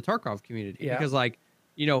mark on the Tarkov community, because like,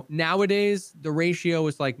 you know, nowadays the ratio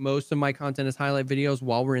is like most of my content is highlight videos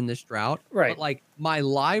while we're in this drought. Right. But like my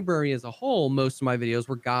library as a whole, most of my videos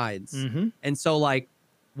were guides. And so like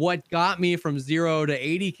what got me from 0 to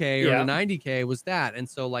 80K or to 90K was that. And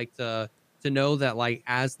so like to know that, like,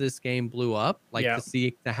 as this game blew up, like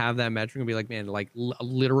to have that metric and be like, man, like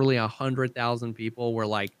literally 100,000 people were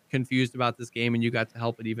like confused about this game, and you got to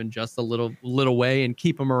help it even just a little way and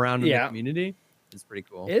keep them around in the community. It's pretty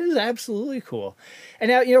cool. It is absolutely cool. And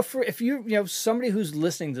now, you know, if you know, somebody who's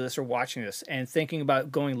listening to this or watching this and thinking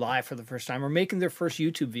about going live for the first time or making their first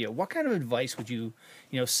YouTube video, what kind of advice would you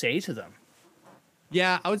say to them?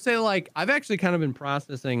 Yeah, I would say, like, I've actually kind of been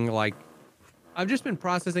processing, like, I've just been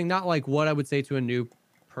processing not like what I would say to a new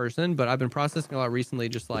person, but I've been processing a lot recently,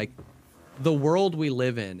 just like the world we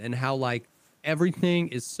live in and how like everything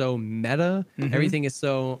is so meta, everything is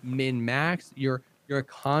so min-max. You're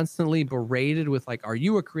constantly berated with like, are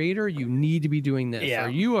you a creator? You need to be doing this. Are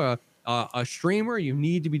you a streamer? You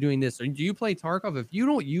need to be doing this. Or do you play Tarkov? If you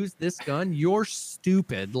don't use this gun, you're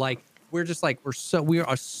stupid. Like, we're just like, we're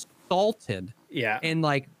assaulted. Yeah. And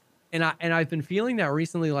like, and I've been feeling that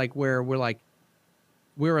recently, like where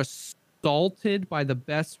we're assaulted by the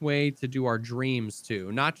best way to do our dreams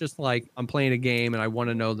too. Not just like, I'm playing a game and I want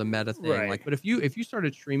to know the meta thing. Right. Like, but if you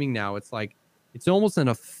started streaming now, it's like, it's almost an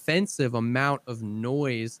offensive amount of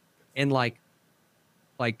noise, and like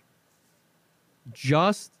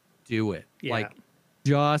just do it. Yeah. Like,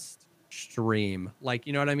 just stream. Like,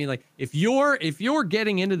 you know what I mean? Like, if you're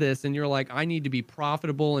getting into this and you're like, I need to be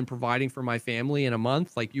profitable and providing for my family in a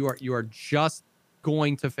month, like you are just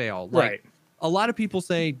going to fail. Like, right. A lot of people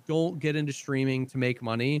say don't get into streaming to make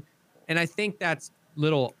money, and I think the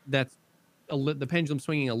pendulum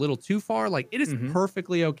swinging a little too far. Like, it is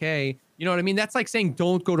perfectly okay. You know what I mean? That's like saying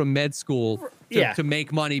don't go to med school to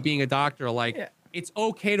make money being a doctor. Like, it's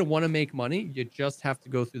okay to want to make money. You just have to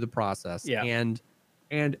go through the process. Yeah. And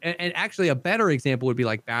actually a better example would be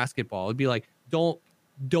like basketball. It'd be like, don't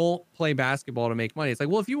don't play basketball to make money. It's like,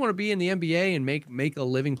 well, if you want to be in the NBA and make a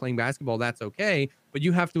living playing basketball, that's okay. But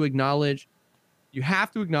you have to acknowledge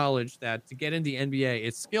that to get into the NBA,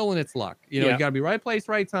 it's skill and it's luck. You know, you got to be right place,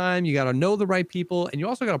 right time. You got to know the right people, and you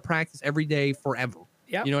also got to practice every day forever.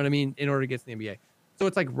 Yeah, you know what I mean, in order to get to the NBA. So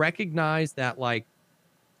it's like recognize that like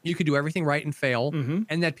you could do everything right and fail,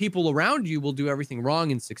 and that people around you will do everything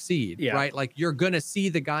wrong and succeed. Right? Like you're gonna see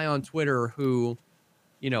the guy on Twitter who,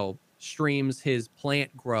 you know, streams his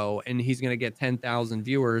plant grow, and he's gonna get 10,000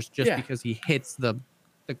 viewers just because he hits the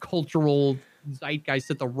cultural zeitgeist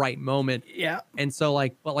at the right moment. Yeah. And so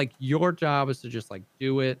like, but like your job is to just like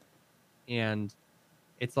do it, and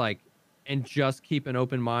it's like, and just keep an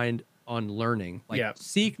open mind on learning. Like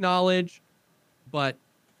seek knowledge, but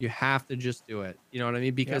you have to just do it. You know what I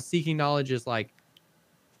mean? Because seeking knowledge is like,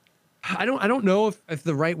 I don't know if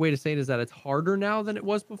the right way to say it is that it's harder now than it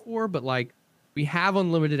was before, but like we have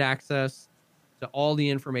unlimited access to all the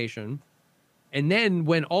information. And then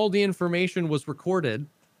when all the information was recorded,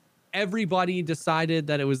 everybody decided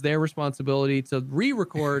that it was their responsibility to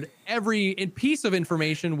re-record every piece of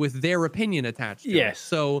information with their opinion attached to it.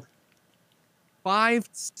 So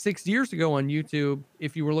 5-6 years ago on YouTube,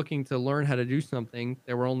 if you were looking to learn how to do something,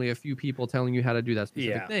 there were only a few people telling you how to do that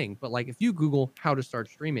specific thing. But like if you Google how to start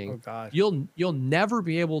streaming, you'll never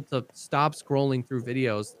be able to stop scrolling through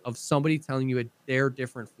videos of somebody telling you their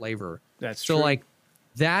different flavor. That's so true. Like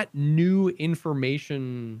that new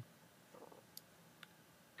information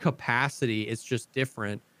capacity is just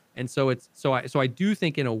different. And so I do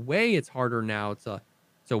think in a way it's harder now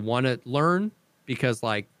to want to learn, because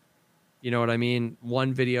like, you know what I mean?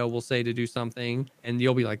 One video will say to do something and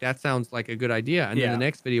you'll be like, that sounds like a good idea. And then the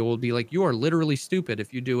next video will be like, you are literally stupid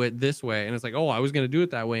if you do it this way. And it's like, oh, I was going to do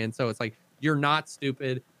it that way. And so it's like, you're not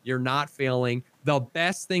stupid. You're not failing. The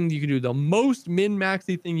best thing you can do, the most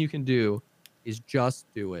min-maxy thing you can do is just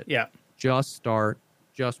do it. Just start,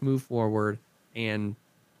 just move forward, and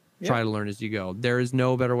try to learn as you go. There is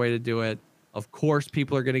no better way to do it. Of course,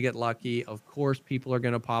 people are going to get lucky. Of course, people are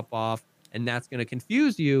going to pop off. And that's going to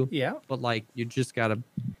confuse you. But like, you just got to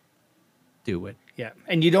do it.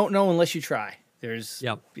 And you don't know unless you try. There's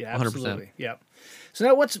 100%. So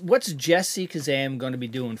now what's Jesse Kazam going to be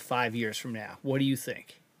doing 5 years from now? What do you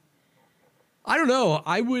think? I don't know.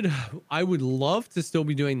 I would love to still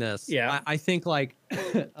be doing this. I think like,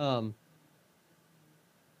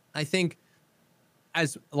 I think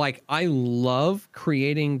as like, I love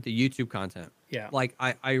creating the YouTube content. Like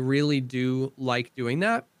I really do like doing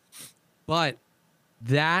that. But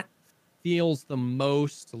that feels the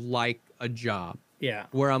most like a job.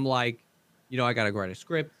 Where I'm like, you know, I got to write a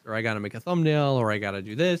script, or I got to make a thumbnail, or I got to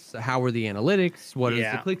do this. How are the analytics? What is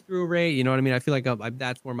the click-through rate? You know what I mean? I feel like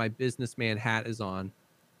that's where my businessman hat is on.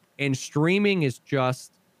 And streaming is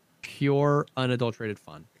just pure, unadulterated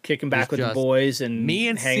fun. Kicking back with the boys and me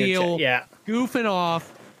and Seal goofing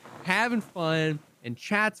off, having fun, and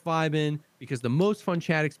chat's vibing, because the most fun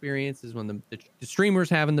chat experience is when the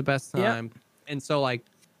streamer's having the best time. And so like,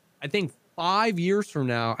 I think 5 years from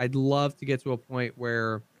now, I'd love to get to a point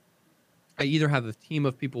where I either have a team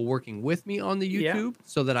of people working with me on the YouTube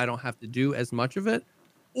so that I don't have to do as much of it,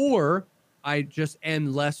 or I just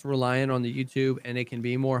am less reliant on the YouTube and it can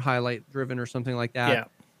be more highlight driven or something like that.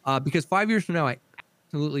 Because 5 years from now, I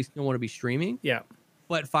absolutely still want to be streaming.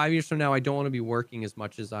 But 5 years from now, I don't want to be working as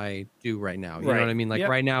much as I do right now. You know what I mean? Like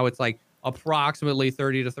right now, it's like approximately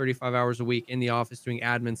 30 to 35 hours a week in the office doing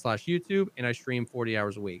admin/YouTube, and I stream 40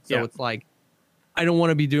 hours a week. So it's like, I don't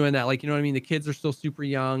want to be doing that. Like, you know what I mean? The kids are still super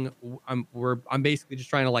young. I'm basically just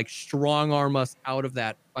trying to like strong arm us out of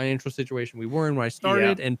that financial situation we were in when I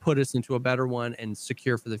started and put us into a better one and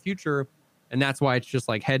secure for the future. And that's why it's just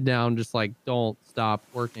like head down, just like don't stop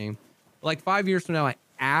working. Like 5 years from now, I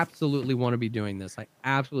absolutely want to be doing this. I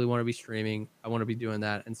absolutely want to be streaming. I want to be doing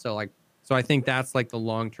that. And so I think that's like the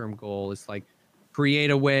long-term goal, is like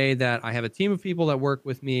create a way that I have a team of people that work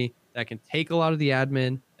with me that can take a lot of the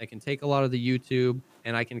admin, that can take a lot of the YouTube,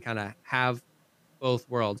 and I can kind of have both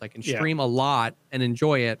worlds. I can stream a lot and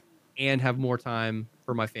enjoy it, and have more time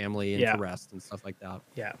for my family and to rest and stuff like that.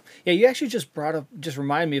 You actually just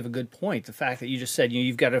reminded me of a good point. The fact that you just said,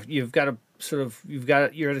 you're at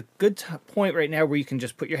a good point right now where you can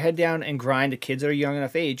just put your head down and grind. The kids are a young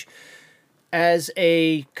enough age. As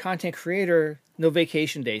a content creator, no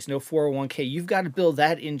vacation days, no 401k. You've got to build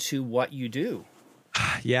that into what you do.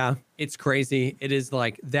 Yeah, it's crazy. It is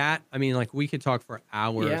like that. I mean, like we could talk for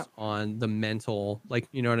hours on the mental, like,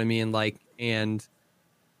 you know what I mean? Like, and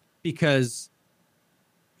because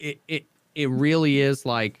it really is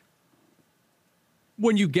like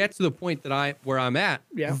when you get to the point that where I'm at,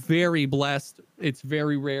 Yeah. very blessed. It's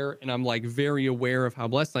very rare, and I'm like very aware of how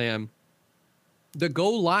blessed I am. The go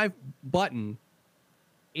live button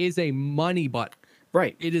is a money button.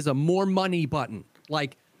 Right. It is a more money button.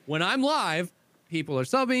 Like when I'm live, people are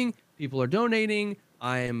subbing, people are donating,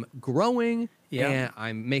 I am growing, and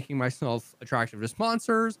I'm making myself attractive to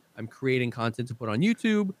sponsors. I'm creating content to put on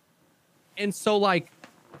YouTube. And so like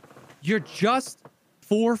you're just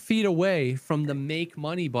 4 feet away from the make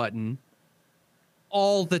money button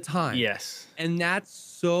all the time. Yes. And that's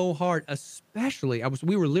so hard, especially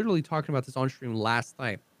we were literally talking about this on stream last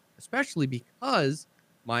night, especially because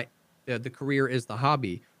the career is the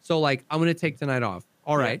hobby. So like I'm going to take tonight off.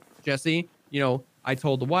 All right, Jesse, I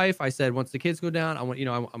told the wife, I said, once the kids go down, I'm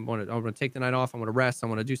going to take the night off. I'm going to rest. I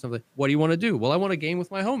want to do something. What do you want to do? Well, I want to game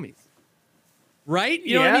with my homies. Right?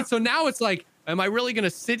 You know what I mean? So now it's like, am I really going to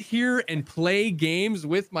sit here and play games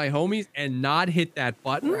with my homies and not hit that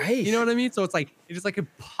button? Right. You know what I mean? So it's just like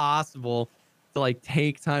impossible to like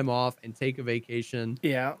take time off and take a vacation.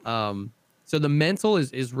 Yeah. So the mental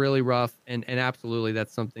is really rough. And absolutely,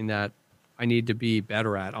 that's something that I need to be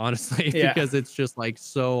better at, honestly, because it's just like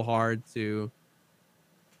so hard to,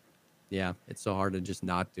 it's so hard to just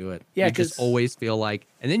not do it. Yeah. You just always feel like,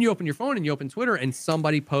 and then you open your phone and you open Twitter and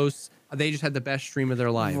somebody posts, they just had the best stream of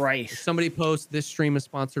their life. Right. Somebody posts, this stream is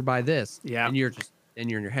sponsored by this. Yeah. And you're in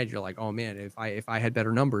your head, you're like, oh man, if I had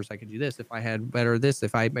better numbers, I could do this. If I had better this,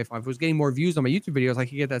 if I was getting more views on my YouTube videos, I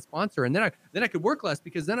could get that sponsor. And then I could work less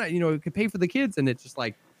because then it could pay for the kids. And it's just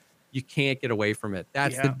like, you can't get away from it.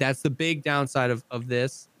 That's the big downside of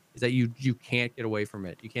this, is that you can't get away from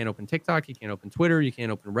it. You can't open TikTok, you can't open Twitter, you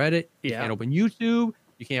can't open Reddit, you can't open YouTube,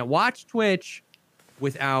 you can't watch Twitch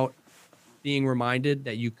without being reminded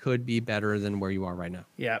that you could be better than where you are right now.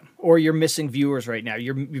 Yeah. Or you're missing viewers right now.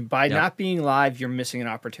 By not being live, you're missing an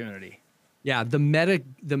opportunity. Yeah, the meta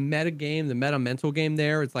game, the meta mental game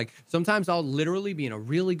there, it's like sometimes I'll literally be in a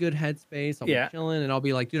really good headspace. I'll be chilling and I'll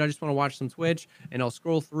be like, dude, I just want to watch some Twitch, and I'll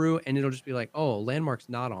scroll through and it'll just be like, oh, Landmark's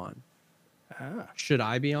not on. Should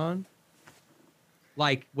I be on?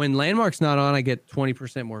 Like when Landmark's not on, I get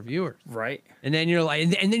 20% more viewers. Right. And then you're like,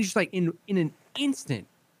 and then just like in an instant,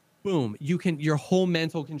 boom, your whole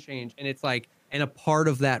mental can change. And it's like, and a part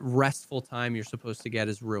of that restful time you're supposed to get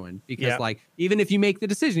is ruined because like, even if you make the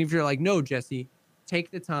decision, if you're like, no, Jesse, take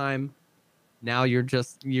the time. Now you're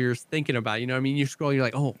thinking about it, you know what I mean? You scroll, you're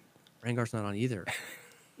like, oh, Rengar's not on either.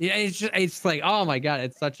 It's like, oh my God,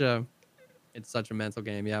 it's such a mental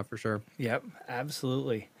game. Yeah, for sure. Yep,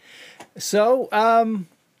 absolutely. So, the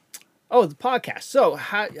podcast. So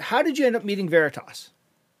how did you end up meeting Veritas?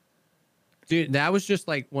 Dude, that was just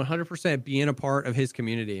like 100% being a part of his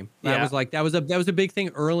community. That was a big thing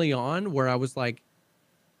early on where I was like,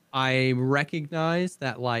 I recognized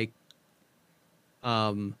that like,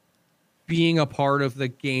 being a part of the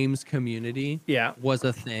games community was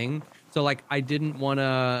a thing. So like, I didn't want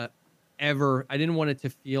it to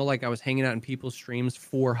feel like I was hanging out in people's streams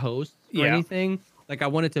for hosts or anything. Like I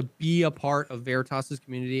wanted to be a part of Veritas's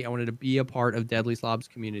community. I wanted to be a part of Deadly Slob's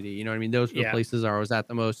community. You know what I mean? Those were the places I was at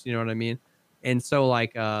the most. You know what I mean? And so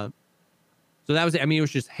like, so that was it. I mean, it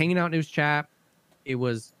was just hanging out in his chat. It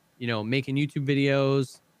was, making YouTube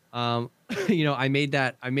videos. I made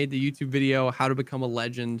the YouTube video, How to Become a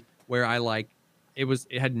Legend, where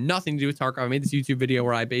it had nothing to do with Tarkov. I made this YouTube video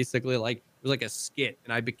where I basically it was like a skit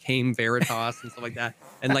and I became Veritas and stuff like that.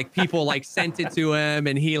 And like people like sent it to him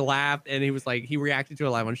and he laughed and he reacted to it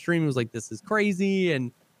live on stream. He was like, this is crazy.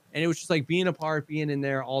 And it was just like being in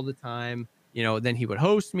there all the time. Then he would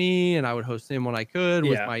host me and I would host him when I could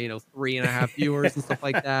with my, 3.5 viewers and stuff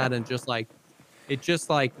like that. And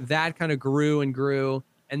that kind of grew and grew.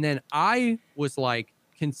 And then I was like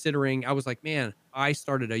I was like, man, I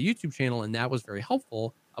started a YouTube channel and that was very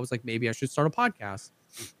helpful. I was like, maybe I should start a podcast.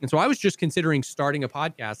 And so I was just considering starting a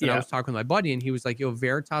podcast and I was talking with my buddy and he was like, yo,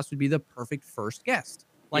 Veritas would be the perfect first guest.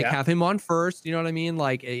 Like have him on first, you know what I mean?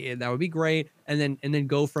 Like that would be great. And then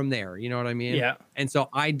go from there. You know what I mean? Yeah. And so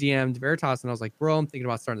I DM'd Veritas and I was like, bro, I'm thinking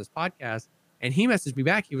about starting this podcast. And he messaged me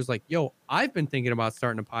back. He was like, yo, I've been thinking about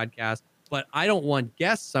starting a podcast, but I don't want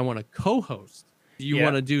guests. I want to co-host. Do you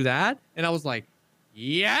want to do that? And I was like,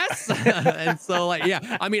 yes. And so like,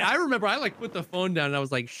 I mean, I remember I like put the phone down and I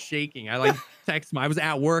was like shaking. I like I was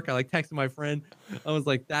at work. I like texted my friend. I was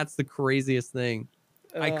like, that's the craziest thing.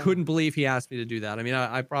 I couldn't believe he asked me to do that. I mean,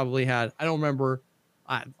 I probably had, I don't remember,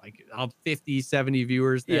 like 50, 70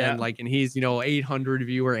 viewers then, like, and he's, 800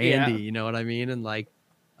 viewer Andy, you know what I mean? And like,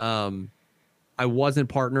 I wasn't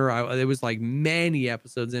partner. It was like many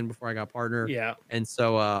episodes in before I got partner. Yeah. And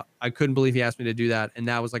so I couldn't believe he asked me to do that. And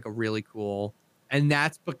that was like a really cool And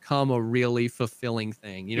that's become a really fulfilling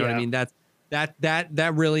thing. You know what I mean?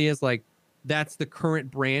 That really is like, that's the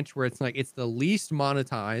current branch where it's like, it's the least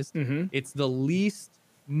monetized. It's the least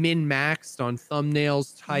min-maxed on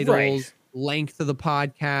thumbnails, titles, length of the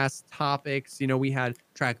podcast, topics. You know, we had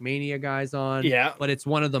Trackmania guys on, but it's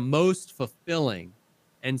one of the most fulfilling.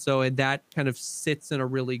 And so that kind of sits in a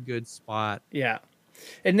really good spot. Yeah.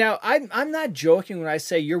 And now I'm not joking when I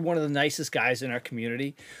say you're one of the nicest guys in our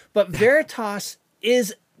community, but Veritas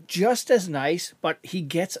is just as nice, but he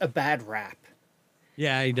gets a bad rap.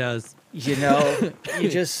 Yeah, he does. You know, you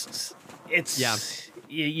just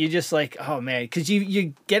you just like, oh man, because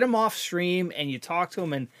you get him off stream and you talk to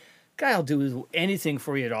him, and guy'll do anything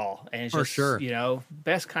for you at all. And it's just, you know,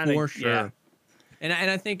 best kind of. For sure. Yeah. And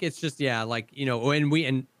I think it's just, like, you know, when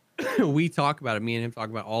we talk about it, me and him talk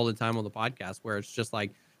about it all the time on the podcast, where it's just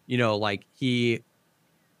like, you know, like he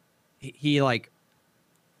like,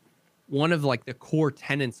 one of like the core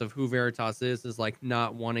tenets of who Veritas is like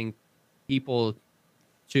not wanting people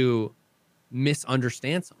to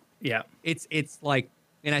misunderstand something. Yeah. It's like,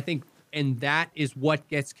 and I think, and that is what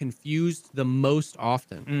gets confused the most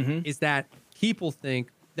often, is that people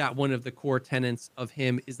think that one of the core tenets of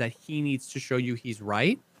him is that he needs to show you he's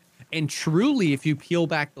right. And truly, if you peel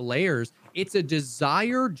back the layers, it's a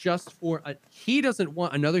desire just for he doesn't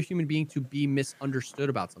want another human being to be misunderstood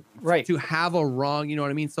about something, right? To have a wrong, you know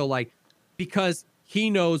what I mean? So like, because he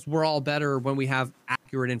knows we're all better when we have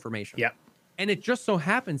accurate information. Yeah. And it just so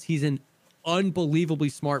happens he's an unbelievably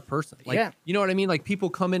smart person. Like, you know what I mean? Like, people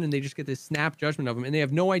come in and they just get this snap judgment of him, and they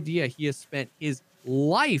have no idea he has spent his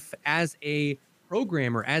life as a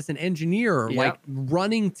programmer, as an engineer, like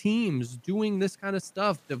running teams, doing this kind of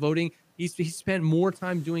stuff, devoting. He's spent more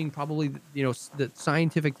time doing probably, you know, the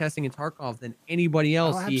scientific testing in Tarkov than anybody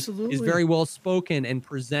else. Oh, he is very well spoken and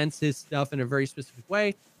presents his stuff in a very specific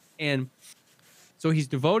way, and so he's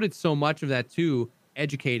devoted so much of that to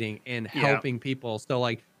educating and helping people. So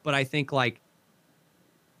like, but I think like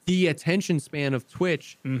the attention span of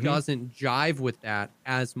Twitch doesn't jive with that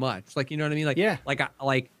as much. Like, you know what I mean?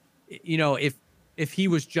 Like, you know, if he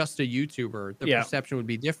was just a YouTuber, the perception would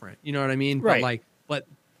be different. You know what I mean? Right. But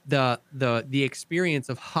the experience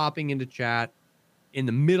of hopping into chat in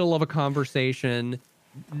the middle of a conversation,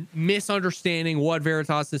 misunderstanding what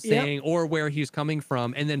Veritas is saying or where he's coming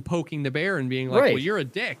from, and then poking the bear and being like, well, you're a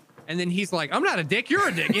dick. And then he's like, I'm not a dick, you're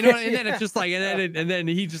a dick. You know, and then it's just like, and then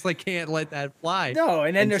he just like can't let that fly. No,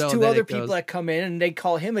 and then there's two other people that come in and they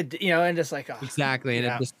call him you know, and just like, oh, exactly.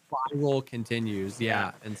 And the spiral continues.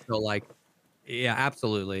 Yeah. And so like, yeah,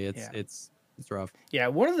 absolutely. It's rough. Yeah.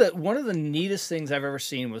 One of the neatest things I've ever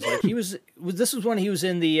seen was like, this was when he was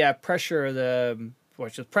in the pressure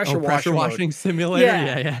washing simulator.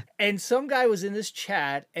 Yeah. And some guy was in this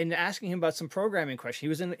chat and asking him about some programming question. He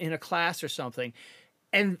was in a class or something.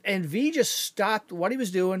 And V just stopped what he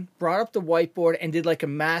was doing, brought up the whiteboard, and did like a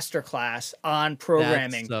master class on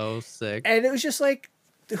programming. That's so sick. And it was just like,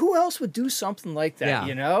 who else would do something like that,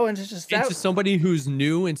 you know? And it's just that. It's just somebody who's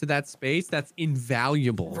new into that space, that's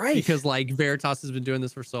invaluable. Right. Because like Veritas has been doing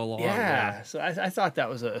this for so long. Yeah. So I thought that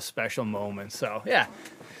was a special moment. So yeah.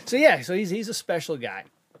 So he's a special guy.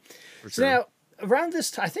 For sure. So now around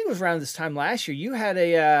this I think it was around this time last year, you had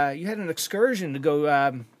an excursion to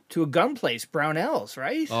go to a gun place, Brownells,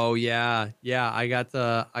 right? Oh yeah. I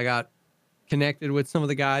got connected with some of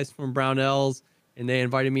the guys from Brownells, and they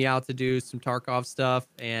invited me out to do some Tarkov stuff,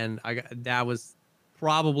 and that was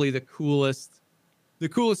probably the coolest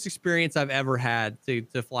experience I've ever had,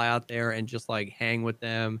 to fly out there and just like hang with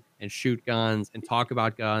them and shoot guns and talk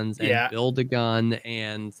about guns and build a gun,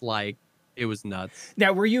 and like it was nuts.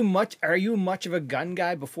 Now, are you much of a gun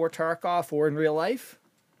guy before Tarkov or in real life?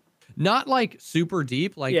 Not like super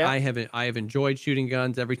deep. Like I have enjoyed shooting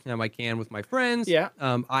guns every time I can with my friends. Yeah.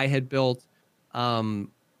 I had built an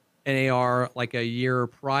AR like a year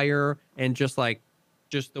prior, and just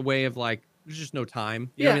the way of like, there's just no time.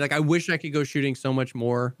 You know what I mean? Like, I wish I could go shooting so much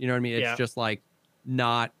more. You know what I mean? It's just like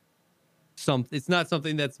it's not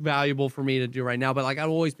something that's valuable for me to do right now, but like I've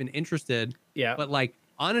always been interested. Yeah. But like,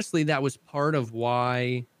 honestly, that was part of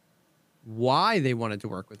why they wanted to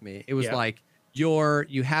work with me. It was like,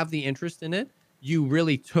 you have the interest in it. You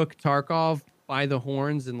really took Tarkov by the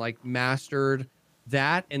horns and like mastered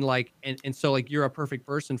that. And like, and so like, you're a perfect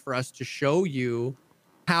person for us to show you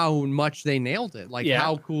how much they nailed it. Like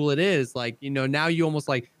how cool it is. Like, you know, now you almost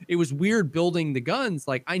like, it was weird building the guns.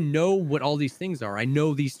 Like, I know what all these things are. I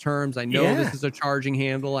know these terms. I know this is a charging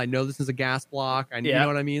handle. I know this is a gas block. You know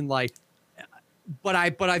what I mean? Like, but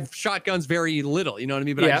I've shot guns very little, you know what I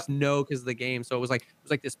mean? But I just know because of the game. So it was like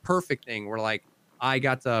this perfect thing where like I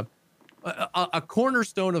got to a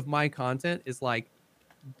cornerstone of my content is like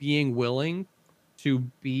being willing to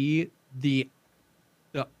be the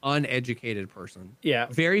uneducated person. Yeah.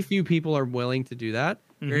 Very few people are willing to do that.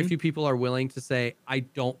 Very Mm-hmm. few people are willing to say, I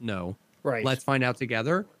don't know. Right. Let's find out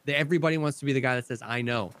together. Everybody wants to be the guy that says, I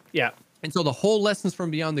know. Yeah. And so the whole Lessons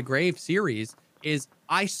from Beyond the Grave series is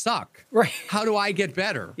I suck. Right. How do I get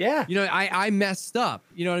better? Yeah. You know, I messed up.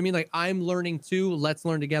 You know what I mean? Like, I'm learning too. Let's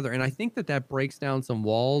learn together. And I think that breaks down some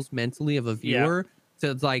walls mentally of a viewer.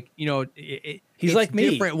 So it's like, you know, he's like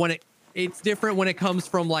me. It's different when it comes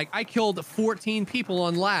from like, I killed 14 people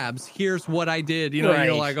on labs. Here's what I did. You know, right.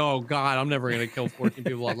 You're like, oh God, I'm never going to kill 14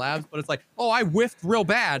 people on labs. But it's like, oh, I whiffed real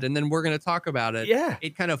bad. And then we're going to talk about it. Yeah.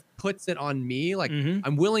 It kind of puts it on me. Like,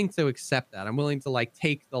 I'm willing to accept that. I'm willing to like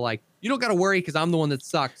take the, like, you don't got to worry because I'm the one that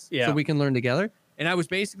sucks. Yeah. So we can learn together. And I was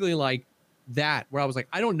basically like that, where I was like,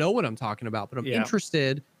 I don't know what I'm talking about, but I'm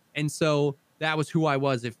interested. And so that was who I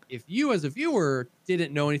was. If you as a viewer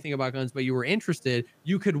didn't know anything about guns, but you were interested,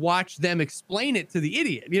 you could watch them explain it to the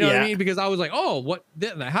idiot. You know what I mean? Because I was like, oh,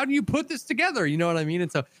 how do you put this together? You know what I mean?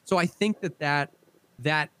 And so I think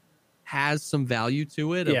that has some value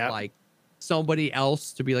to it of like somebody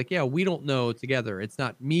else to be like, yeah, we don't know together. It's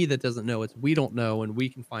not me that doesn't know. It's we don't know and we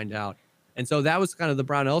can find out. And so that was kind of the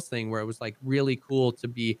Brownells thing, where it was like really cool to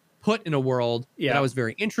be put in a world that I was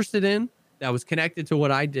very interested in, that was connected to what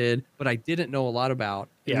I did, but I didn't know a lot about,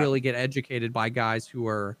 and really get educated by guys who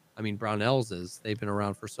are, I mean, Brownells they've been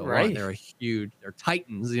around for so long. They're they're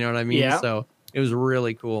titans, you know what I mean? Yeah. So it was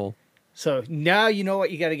really cool. So now you know what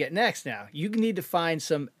you got to get next now. You need to find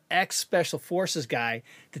some ex-Special Forces guy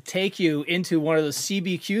to take you into one of those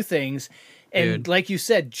CBQ things. And like you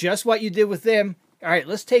said, just what you did with them. All right,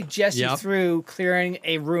 let's take Jesse through clearing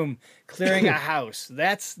a room, clearing a house.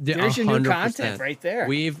 There's your new content right there.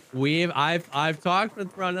 I've talked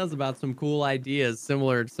with Brownells about some cool ideas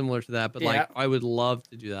similar to that, but like I would love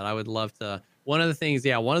to do that. I would love to. One of the things,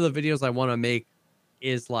 one of the videos I want to make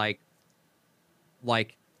is like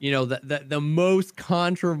you know, the most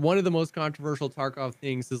one of the most controversial Tarkov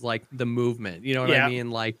things is like the movement. You know what I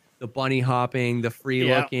mean? Like the bunny hopping, the free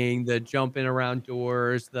looking, the jumping around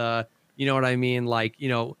doors, you know what I mean? Like, you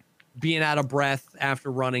know, being out of breath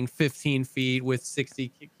after running 15 feet with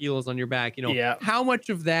 60 kilos on your back, you know, how much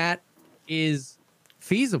of that is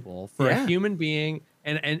feasible for a human being?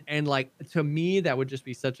 And like, to me, that would just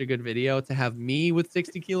be such a good video to have me with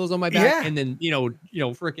 60 kilos on my back. And then, you know,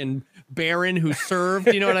 freaking Baron who served,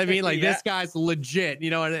 you know what I mean? Like this guy's legit, you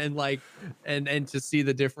know, and to see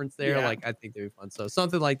the difference there, like, I think that'd be fun. So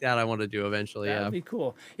something like that I want to do eventually. That'd be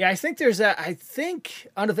cool. Yeah. I think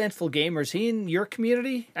Uneventful Gamers, he in your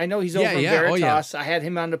community, I know he's over in Veritas. I had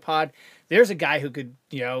him on the pod. There's a guy who could,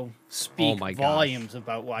 you know, speak volumes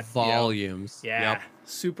about what volumes. You know, yeah.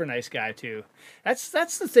 Super nice guy too. That's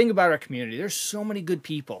the thing about our community. There's so many good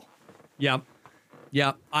people. Yep.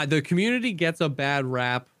 The community gets a bad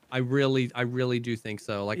rap. I really do think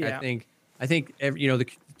so. Like I think you know, the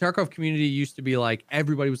Tarkov community used to be like,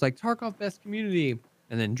 everybody was like Tarkov best community,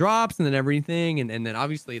 and then drops, and then everything, and then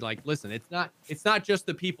obviously, like, listen, it's not just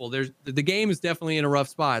the people. There's the game is definitely in a rough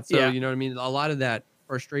spot. So you know what I mean. A lot of that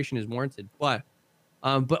frustration is warranted, but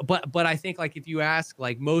I think, like, if you ask,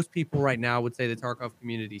 like, most people right now would say the Tarkov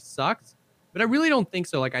community sucks, but I really don't think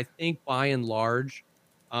so. Like, I think by and large,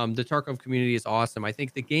 the Tarkov community is awesome. I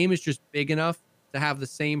think the game is just big enough to have the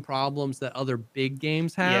same problems that other big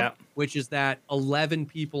games have, which is that 11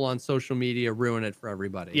 people on social media ruin it for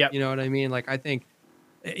everybody. You know what I mean? Like, I think,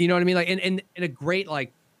 you know what I mean? Like, and a great,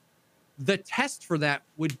 like, the test for that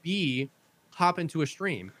would be hop into a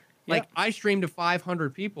stream. Like, I stream to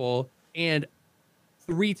 500 people, and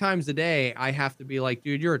 3 times a day, I have to be like,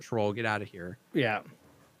 dude, you're a troll. Get out of here. Yeah.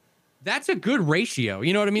 That's a good ratio.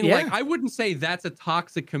 You know what I mean? Yeah. Like, I wouldn't say that's a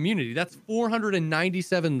toxic community. That's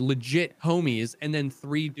 497 legit homies and then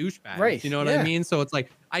 3 douchebags. Right. You know what I mean? So it's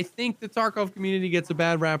like, I think the Tarkov community gets a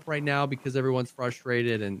bad rap right now because everyone's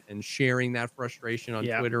frustrated and sharing that frustration on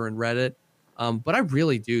Twitter and Reddit. But I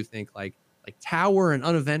really do think like Tower and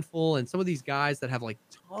Uneventful and some of these guys that have like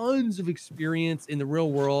tons of experience in the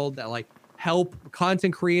real world that like help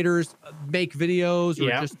content creators make videos or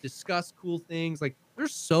just discuss cool things. Like,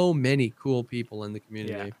 there's so many cool people in the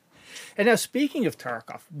community. Yeah. And now, speaking of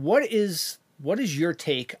Tarkov, what is your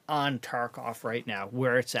take on Tarkov right now,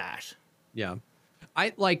 where it's at? Yeah.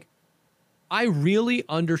 I really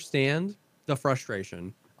understand the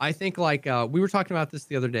frustration. I think, like, we were talking about this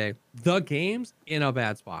the other day. The game's in a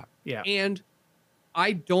bad spot. Yeah. And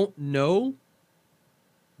I don't know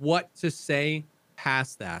what to say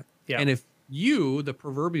past that. Yeah. And if you, the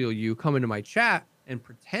proverbial you, come into my chat and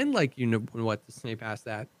pretend like you know what to say past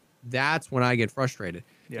that, that's when I get frustrated.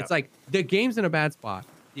 Yeah. It's like the game's in a bad spot.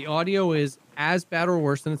 The audio is as bad or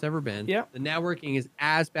worse than it's ever been. Yeah. The networking is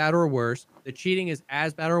as bad or worse. The cheating is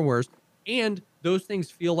as bad or worse. And those things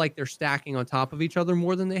feel like they're stacking on top of each other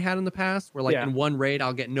more than they had in the past. Where like in one raid,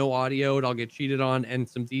 I'll get no audio, and I'll get cheated on, and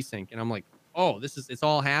some desync. And I'm like, oh, it's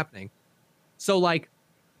all happening. So like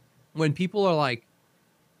when people are like,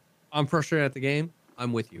 I'm frustrated at the game,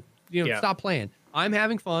 I'm with you. Stop playing. I'm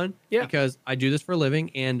having fun because I do this for a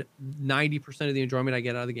living, and 90% of the enjoyment I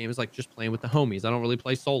get out of the game is like just playing with the homies. I don't really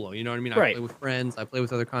play solo. You know what I mean? I play with friends. I play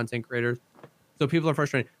with other content creators. So people are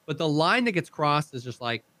frustrated. But the line that gets crossed is just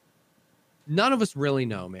like, none of us really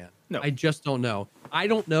know, man. No. I just don't know. I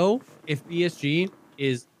don't know if BSG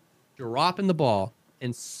is dropping the ball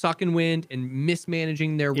and sucking wind and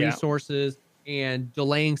mismanaging their resources and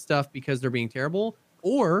delaying stuff because they're being terrible,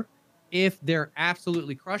 or if they're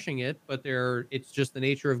absolutely crushing it, but it's just the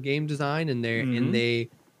nature of game design and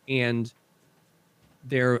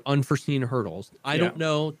their unforeseen hurdles. I don't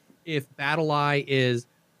know if BattleEye is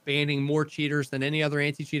banning more cheaters than any other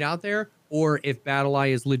anti-cheat out there, or if BattleEye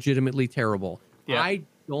is legitimately terrible. I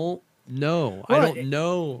don't know. Well, I don't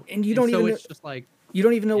know. And you don't even know, it's just like you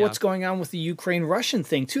don't even know what's going on with the Ukraine-Russian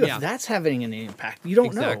thing too. If that's having an impact, you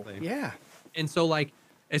don't know. Yeah. And so like,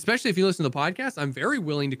 especially if you listen to the podcast, I'm very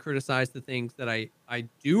willing to criticize the things that I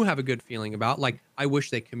do have a good feeling about. Like, I wish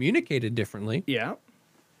they communicated differently. Yeah.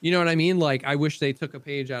 You know what I mean? Like, I wish they took a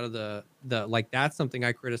page out of the like, that's something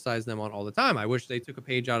I criticize them on all the time. I wish they took a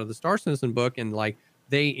page out of the Star Citizen book, and like,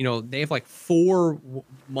 they have like 4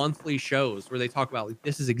 monthly shows where they talk about like,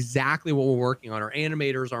 this is exactly what we're working on. Our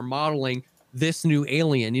animators are modeling this new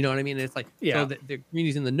alien. You know what I mean? And it's like, so the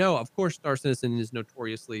community's in the know. Of course, Star Citizen is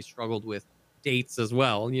notoriously struggled with dates as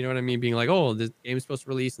well, you know what I mean, being like, oh, this game is supposed to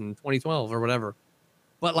release in 2012 or whatever,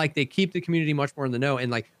 but like they keep the community much more in the know.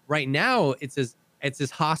 And like right now it's as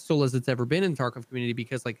hostile as it's ever been in the Tarkov community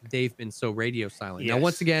because like they've been so radio silent. Now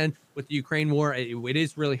once again with the Ukraine war, it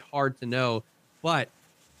is really hard to know, but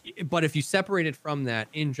if you separate it from that,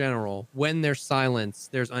 in general, when there's silence,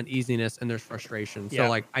 there's uneasiness and there's frustration. So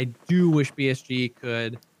like I do wish BSG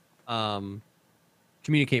could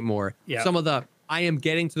communicate more. I am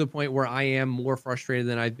getting to the point where I am more frustrated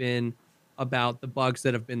than I've been about the bugs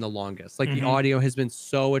that have been the longest. Like the audio has been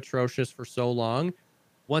so atrocious for so long.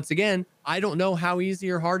 Once again, I don't know how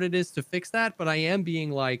easy or hard it is to fix that, but I am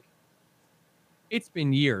being like, it's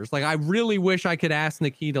been years. Like I really wish I could ask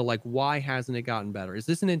Nikita, like, why hasn't it gotten better? Is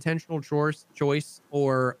this an intentional choice,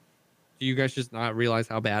 or do you guys just not realize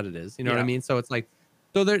how bad it is? You know what I mean? So it's like,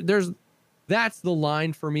 so that's the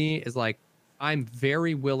line for me, is like, I'm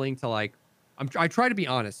very willing to like, I try to be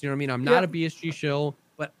honest, you know what I mean? I'm not a BSG shill,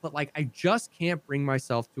 but like I just can't bring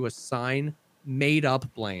myself to assign made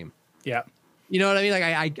up blame. Yeah. You know what I mean?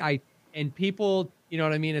 Like I and people, you know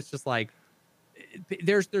what I mean? It's just like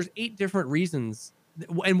there's 8 different reasons.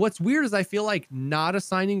 And what's weird is I feel like not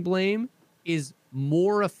assigning blame is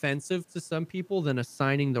more offensive to some people than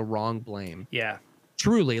assigning the wrong blame. Yeah.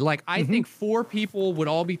 Truly. Like I think 4 people would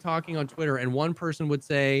all be talking on Twitter and one person would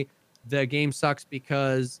say the game sucks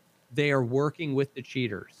because they are working with the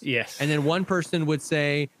cheaters. Yes. And then one person would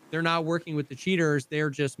say they're not working with the cheaters, they're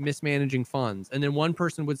just mismanaging funds. And then one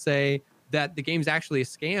person would say that the game's actually a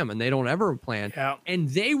scam and they don't ever plan. Yeah. And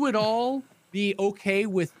they would all be okay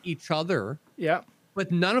with each other. Yeah. But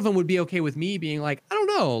none of them would be okay with me being like, I don't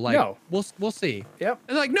know, like we'll see. Yep.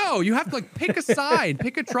 And like, no, you have to like pick a side,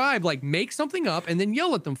 pick a tribe, like make something up and then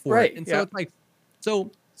yell at them for it. And so it's like,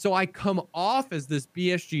 so I come off as this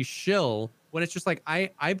BSG shill when it's just like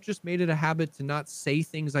I've just made it a habit to not say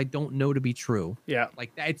things I don't know to be true. Yeah.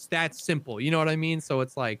 Like it's that simple. You know what I mean? So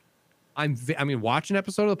it's like I mean, watch an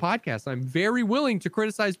episode of the podcast. I'm very willing to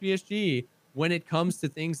criticize BSG when it comes to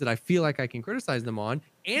things that I feel like I can criticize them on,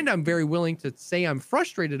 and I'm very willing to say I'm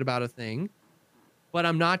frustrated about a thing, but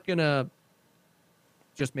I'm not gonna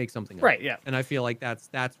just make something up. Right, yeah. And I feel like that's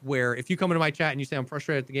where if you come into my chat and you say I'm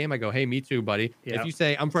frustrated at the game, I go, hey, me too, buddy. Yeah. If you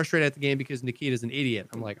say I'm frustrated at the game because Nikita's an idiot,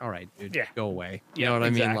 I'm like, all right, dude, go away. You know what I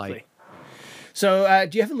mean? Like, so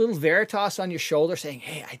do you have a little Veritas on your shoulder saying,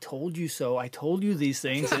 hey, I told you so. I told you these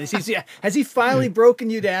things. And has he finally broken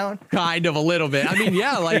you down? Kind of a little bit. I mean,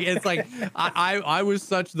 yeah, like it's like I was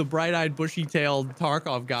such the bright-eyed, bushy-tailed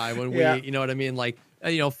Tarkov guy when we, you know what I mean? Like,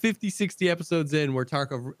 50, 60 episodes in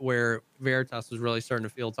where Veritas was really starting to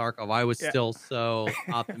feel Tarkov, I was still so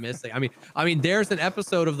optimistic. I mean, there's an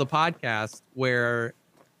episode of the podcast where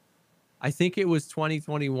I think it was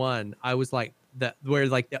 2021. I was like, where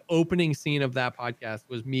like the opening scene of that podcast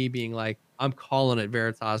was me being like, I'm calling it,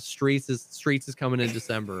 Veritas. Streets is coming in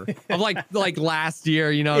December of like last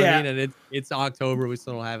year, you know what I mean? And it's October, we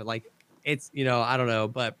still don't have it. Like it's, I don't know,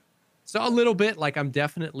 but So a little bit, like I'm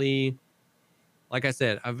definitely, like I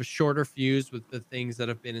said, I have a shorter fuse with the things that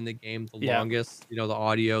have been in the game the longest, you know, the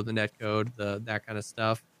audio, the netcode, that kind of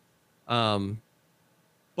stuff.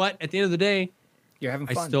 But at the end of the day, you're having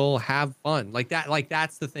I fun. still have fun. Like that, like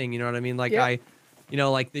that's the thing, you know what I mean? Like you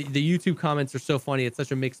know, like the YouTube comments are so funny. It's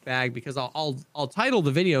such a mixed bag because I'll title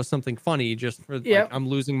the video something funny just for like I'm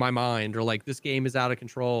losing my mind or like this game is out of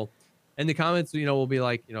control. And the comments, you know, will be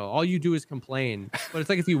like, you know, all you do is complain. But it's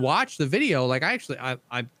like if you watch the video, like I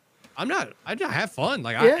have fun.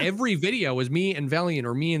 Like every video is me and Valiant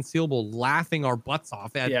or me and Sealable laughing our butts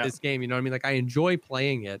off at this game. You know what I mean? Like I enjoy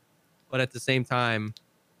playing it, but at the same time,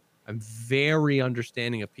 I'm very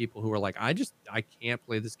understanding of people who are like, I can't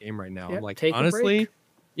play this game right now. I'm like, honestly,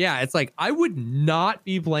 it's like I would not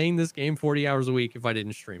be playing this game 40 hours a week if I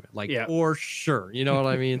didn't stream it. Like for sure. You know what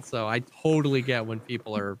I mean? So I totally get when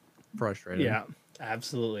people are frustrated. Yeah,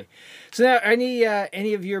 absolutely. So now any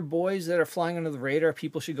of your boys that are flying under the radar,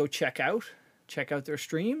 people should go check out their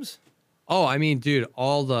streams? Oh, I mean, dude,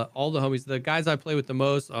 all the homies, the guys I play with the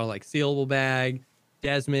most are like Sealable Bag,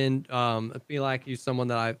 Desmond. I feel like he's someone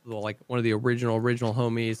that like one of the original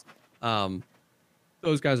homies.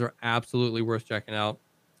 Those guys are absolutely worth checking out.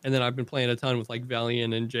 And then I've been playing a ton with like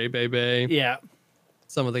Valiant and J Bebe. Yeah.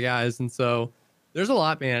 Some of the guys. And so there's a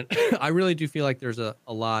lot, man. I really do feel like there's a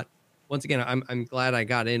lot. Once again, I'm glad I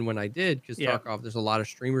got in when I did because Tarkov, there's a lot of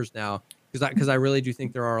streamers now. Because I really do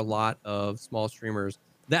think there are a lot of small streamers.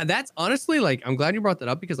 That's honestly like, I'm glad you brought that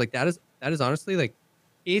up because like that is honestly like,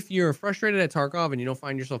 if you're frustrated at Tarkov and you don't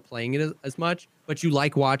find yourself playing it as much, but you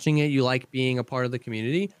like watching it, you like being a part of the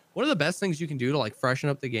community, one of the best things you can do to like freshen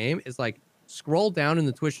up the game is like scroll down in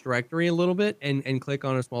the Twitch directory a little bit and click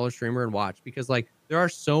on a smaller streamer and watch, because like there are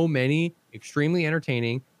so many extremely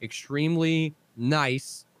entertaining, extremely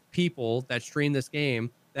nice people that stream this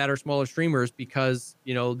game that are smaller streamers because,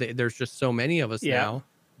 you know, there's just so many of us now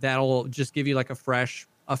that'll just give you like a fresh,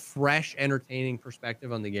 entertaining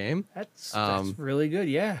perspective on the game. That's really good.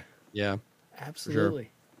 Yeah,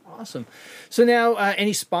 absolutely. Sure. Awesome. So now,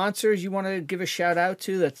 any sponsors you want to give a shout out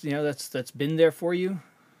to that's been there for you?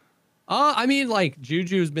 I mean, like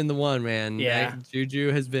Juju's been the one, man. Yeah, like,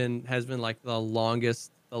 Juju has been like the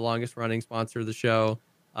longest running sponsor of the show.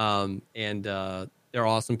 And they're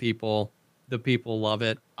awesome people. The people love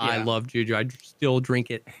it. Yeah. I love Juju. I still drink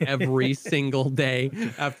it every single day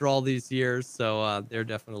after all these years. So they're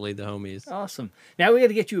definitely the homies. Awesome. Now we got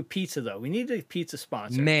to get you a pizza, though. We need a pizza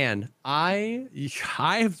sponsor. Man, I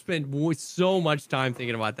have spent so much time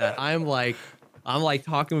thinking about that. I'm like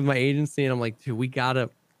talking with my agency, and I'm like, dude, we gotta,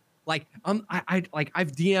 like, I've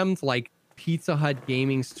DM'd like Pizza Hut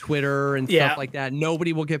Gaming's Twitter and stuff like that.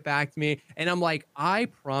 Nobody will get back to me, and I'm like, I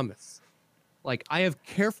promise. Like, I have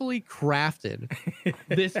carefully crafted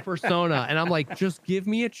this persona, and I'm like, just give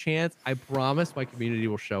me a chance. I promise my community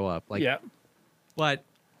will show up. Like, but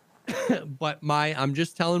I'm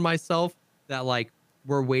just telling myself that, like,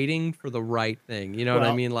 we're waiting for the right thing. You know what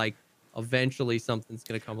I mean? Like, eventually something's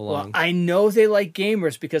going to come along. Well, I know they like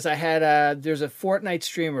gamers because I had there's a Fortnite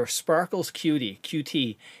streamer, Sparkles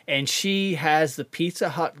QT, and she has the Pizza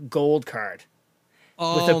Hut Gold card.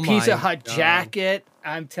 With a Pizza Hut jacket.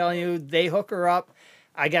 I'm telling you, they hook her up.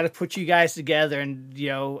 I got to put you guys together, and you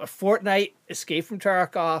know, a Fortnite Escape from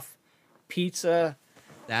Tarkov, pizza.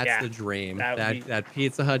 That's the dream. That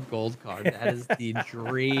Pizza Hut Gold card. That is the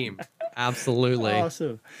dream. Absolutely.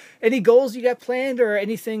 Awesome. Any goals you got planned or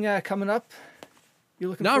anything coming up? You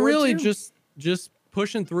looking Not forward really. to? Just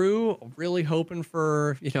pushing through. Really hoping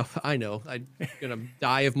for, you know, I know I'm gonna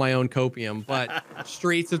die of my own copium, but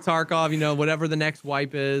Streets of Tarkov, you know, whatever the next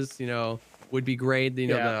wipe is, you know, would be great. You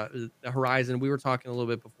know, the horizon. We were talking a little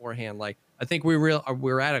bit beforehand. Like, I think we're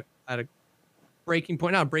at a breaking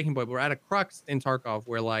point. Not a breaking point. But we're at a crux in Tarkov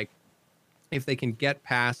where, like, if they can get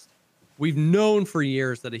past, we've known for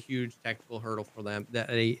years that a huge technical hurdle for them, that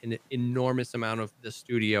an enormous amount of the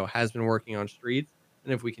studio has been working on Streets.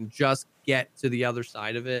 And if we can just get to the other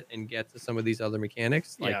side of it and get to some of these other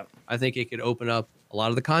mechanics, like, I think it could open up a lot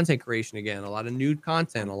of the content creation again, a lot of new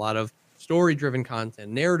content, a lot of story-driven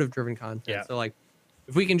content, narrative-driven content. So, like,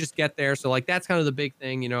 if we can just get there. So, like, that's kind of the big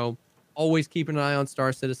thing, you know, always keeping an eye on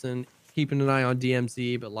Star Citizen, keeping an eye on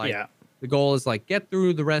DMZ. But, like, the goal is, like, get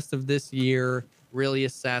through the rest of this year, really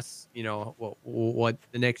assess, you know, what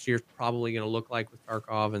the next year's probably going to look like with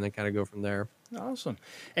Tarkov, and then kind of go from there. Awesome.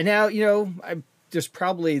 And now, you know, there's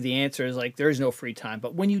probably the answer is like there's no free time,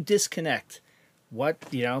 but when you disconnect, what,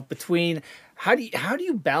 you know, between how do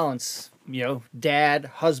you balance, you know, dad,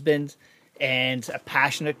 husband, and a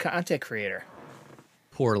passionate content creator?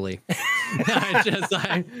 poorly.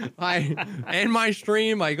 I end my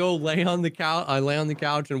stream. I go lay on the couch. I lay on the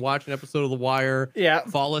couch and watch an episode of The Wire. Yeah.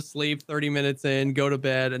 Fall asleep 30 minutes in, go to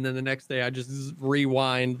bed, and then the next day I just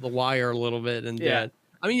rewind The Wire a little bit. And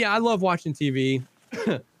I mean, I love watching TV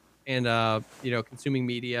and consuming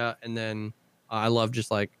media, and then I love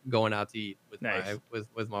just like going out to eat with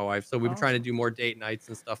my wife. So we've been trying to do more date nights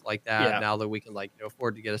and stuff like that now that we can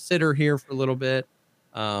afford to get a sitter here for a little bit.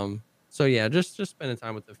 So yeah, just spending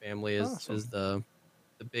time with the family is the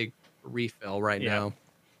big refill right now.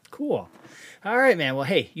 Cool. All right, man. Well,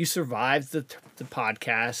 hey, you survived the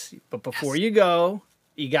podcast, but before you go,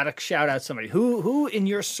 you got to shout out somebody who in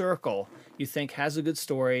your circle you think has a good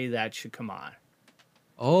story that should come on.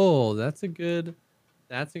 Oh, that's a good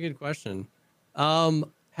question.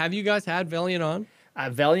 Have you guys had Valiant on?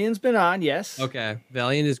 Valiant's been on, yes. Okay,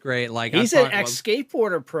 Valiant is great. Like he's an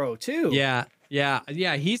ex-skateboarder pro too. Yeah.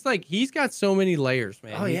 He's got so many layers,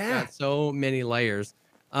 man. He's got so many layers.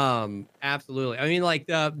 Absolutely. I mean, like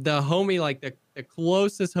the homie, like the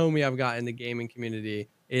closest homie I've got in the gaming community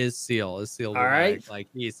is Seal. All right. Like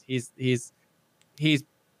he's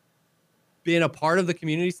been a part of the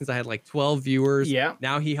community since I had like 12 viewers. Yeah.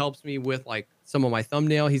 Now he helps me with like some of my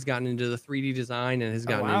thumbnail. He's gotten into the 3D design and has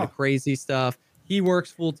gotten into crazy stuff. He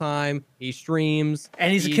works full time. He streams,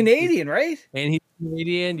 and he's a Canadian, right? And he's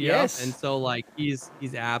Canadian, yes. And so like he's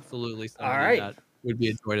absolutely somebody that would be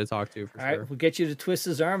a joy to talk to for sure. All right, we'll get you to twist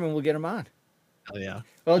his arm and we'll get him on. Oh yeah.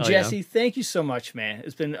 Well, Jesse, thank you so much, man.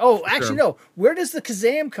 It's been. Oh, actually, no. Where does the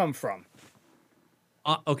Kazam come from?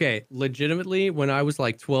 Okay, legitimately, when I was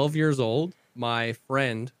like 12 years old, my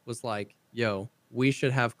friend was like, "Yo, we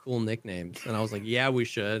should have cool nicknames," and I was like, "Yeah, we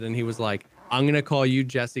should." And he was like, "I'm gonna call you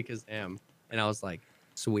Jesse Kazam," and I was like,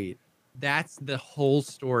 "Sweet." That's the whole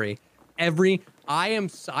story.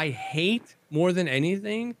 I hate more than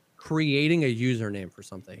anything creating a username for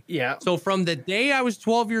something. Yeah. So from the day I was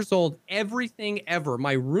 12 years old, everything ever,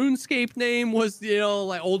 my RuneScape name was,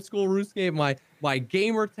 like old school RuneScape, my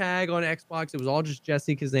gamer tag on Xbox, it was all just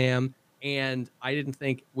Jesse Kazam. And I didn't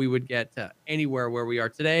think we would get to anywhere where we are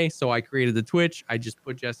today. So I created the Twitch. I just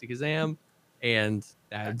put Jesse Kazam, and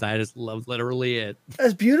that is literally it.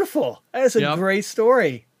 That's beautiful. That's a great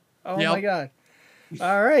story. Oh my God.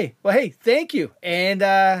 All right. Well, hey, thank you.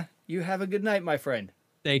 And you have a good night, my friend.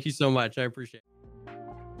 Thank you so much. I appreciate it.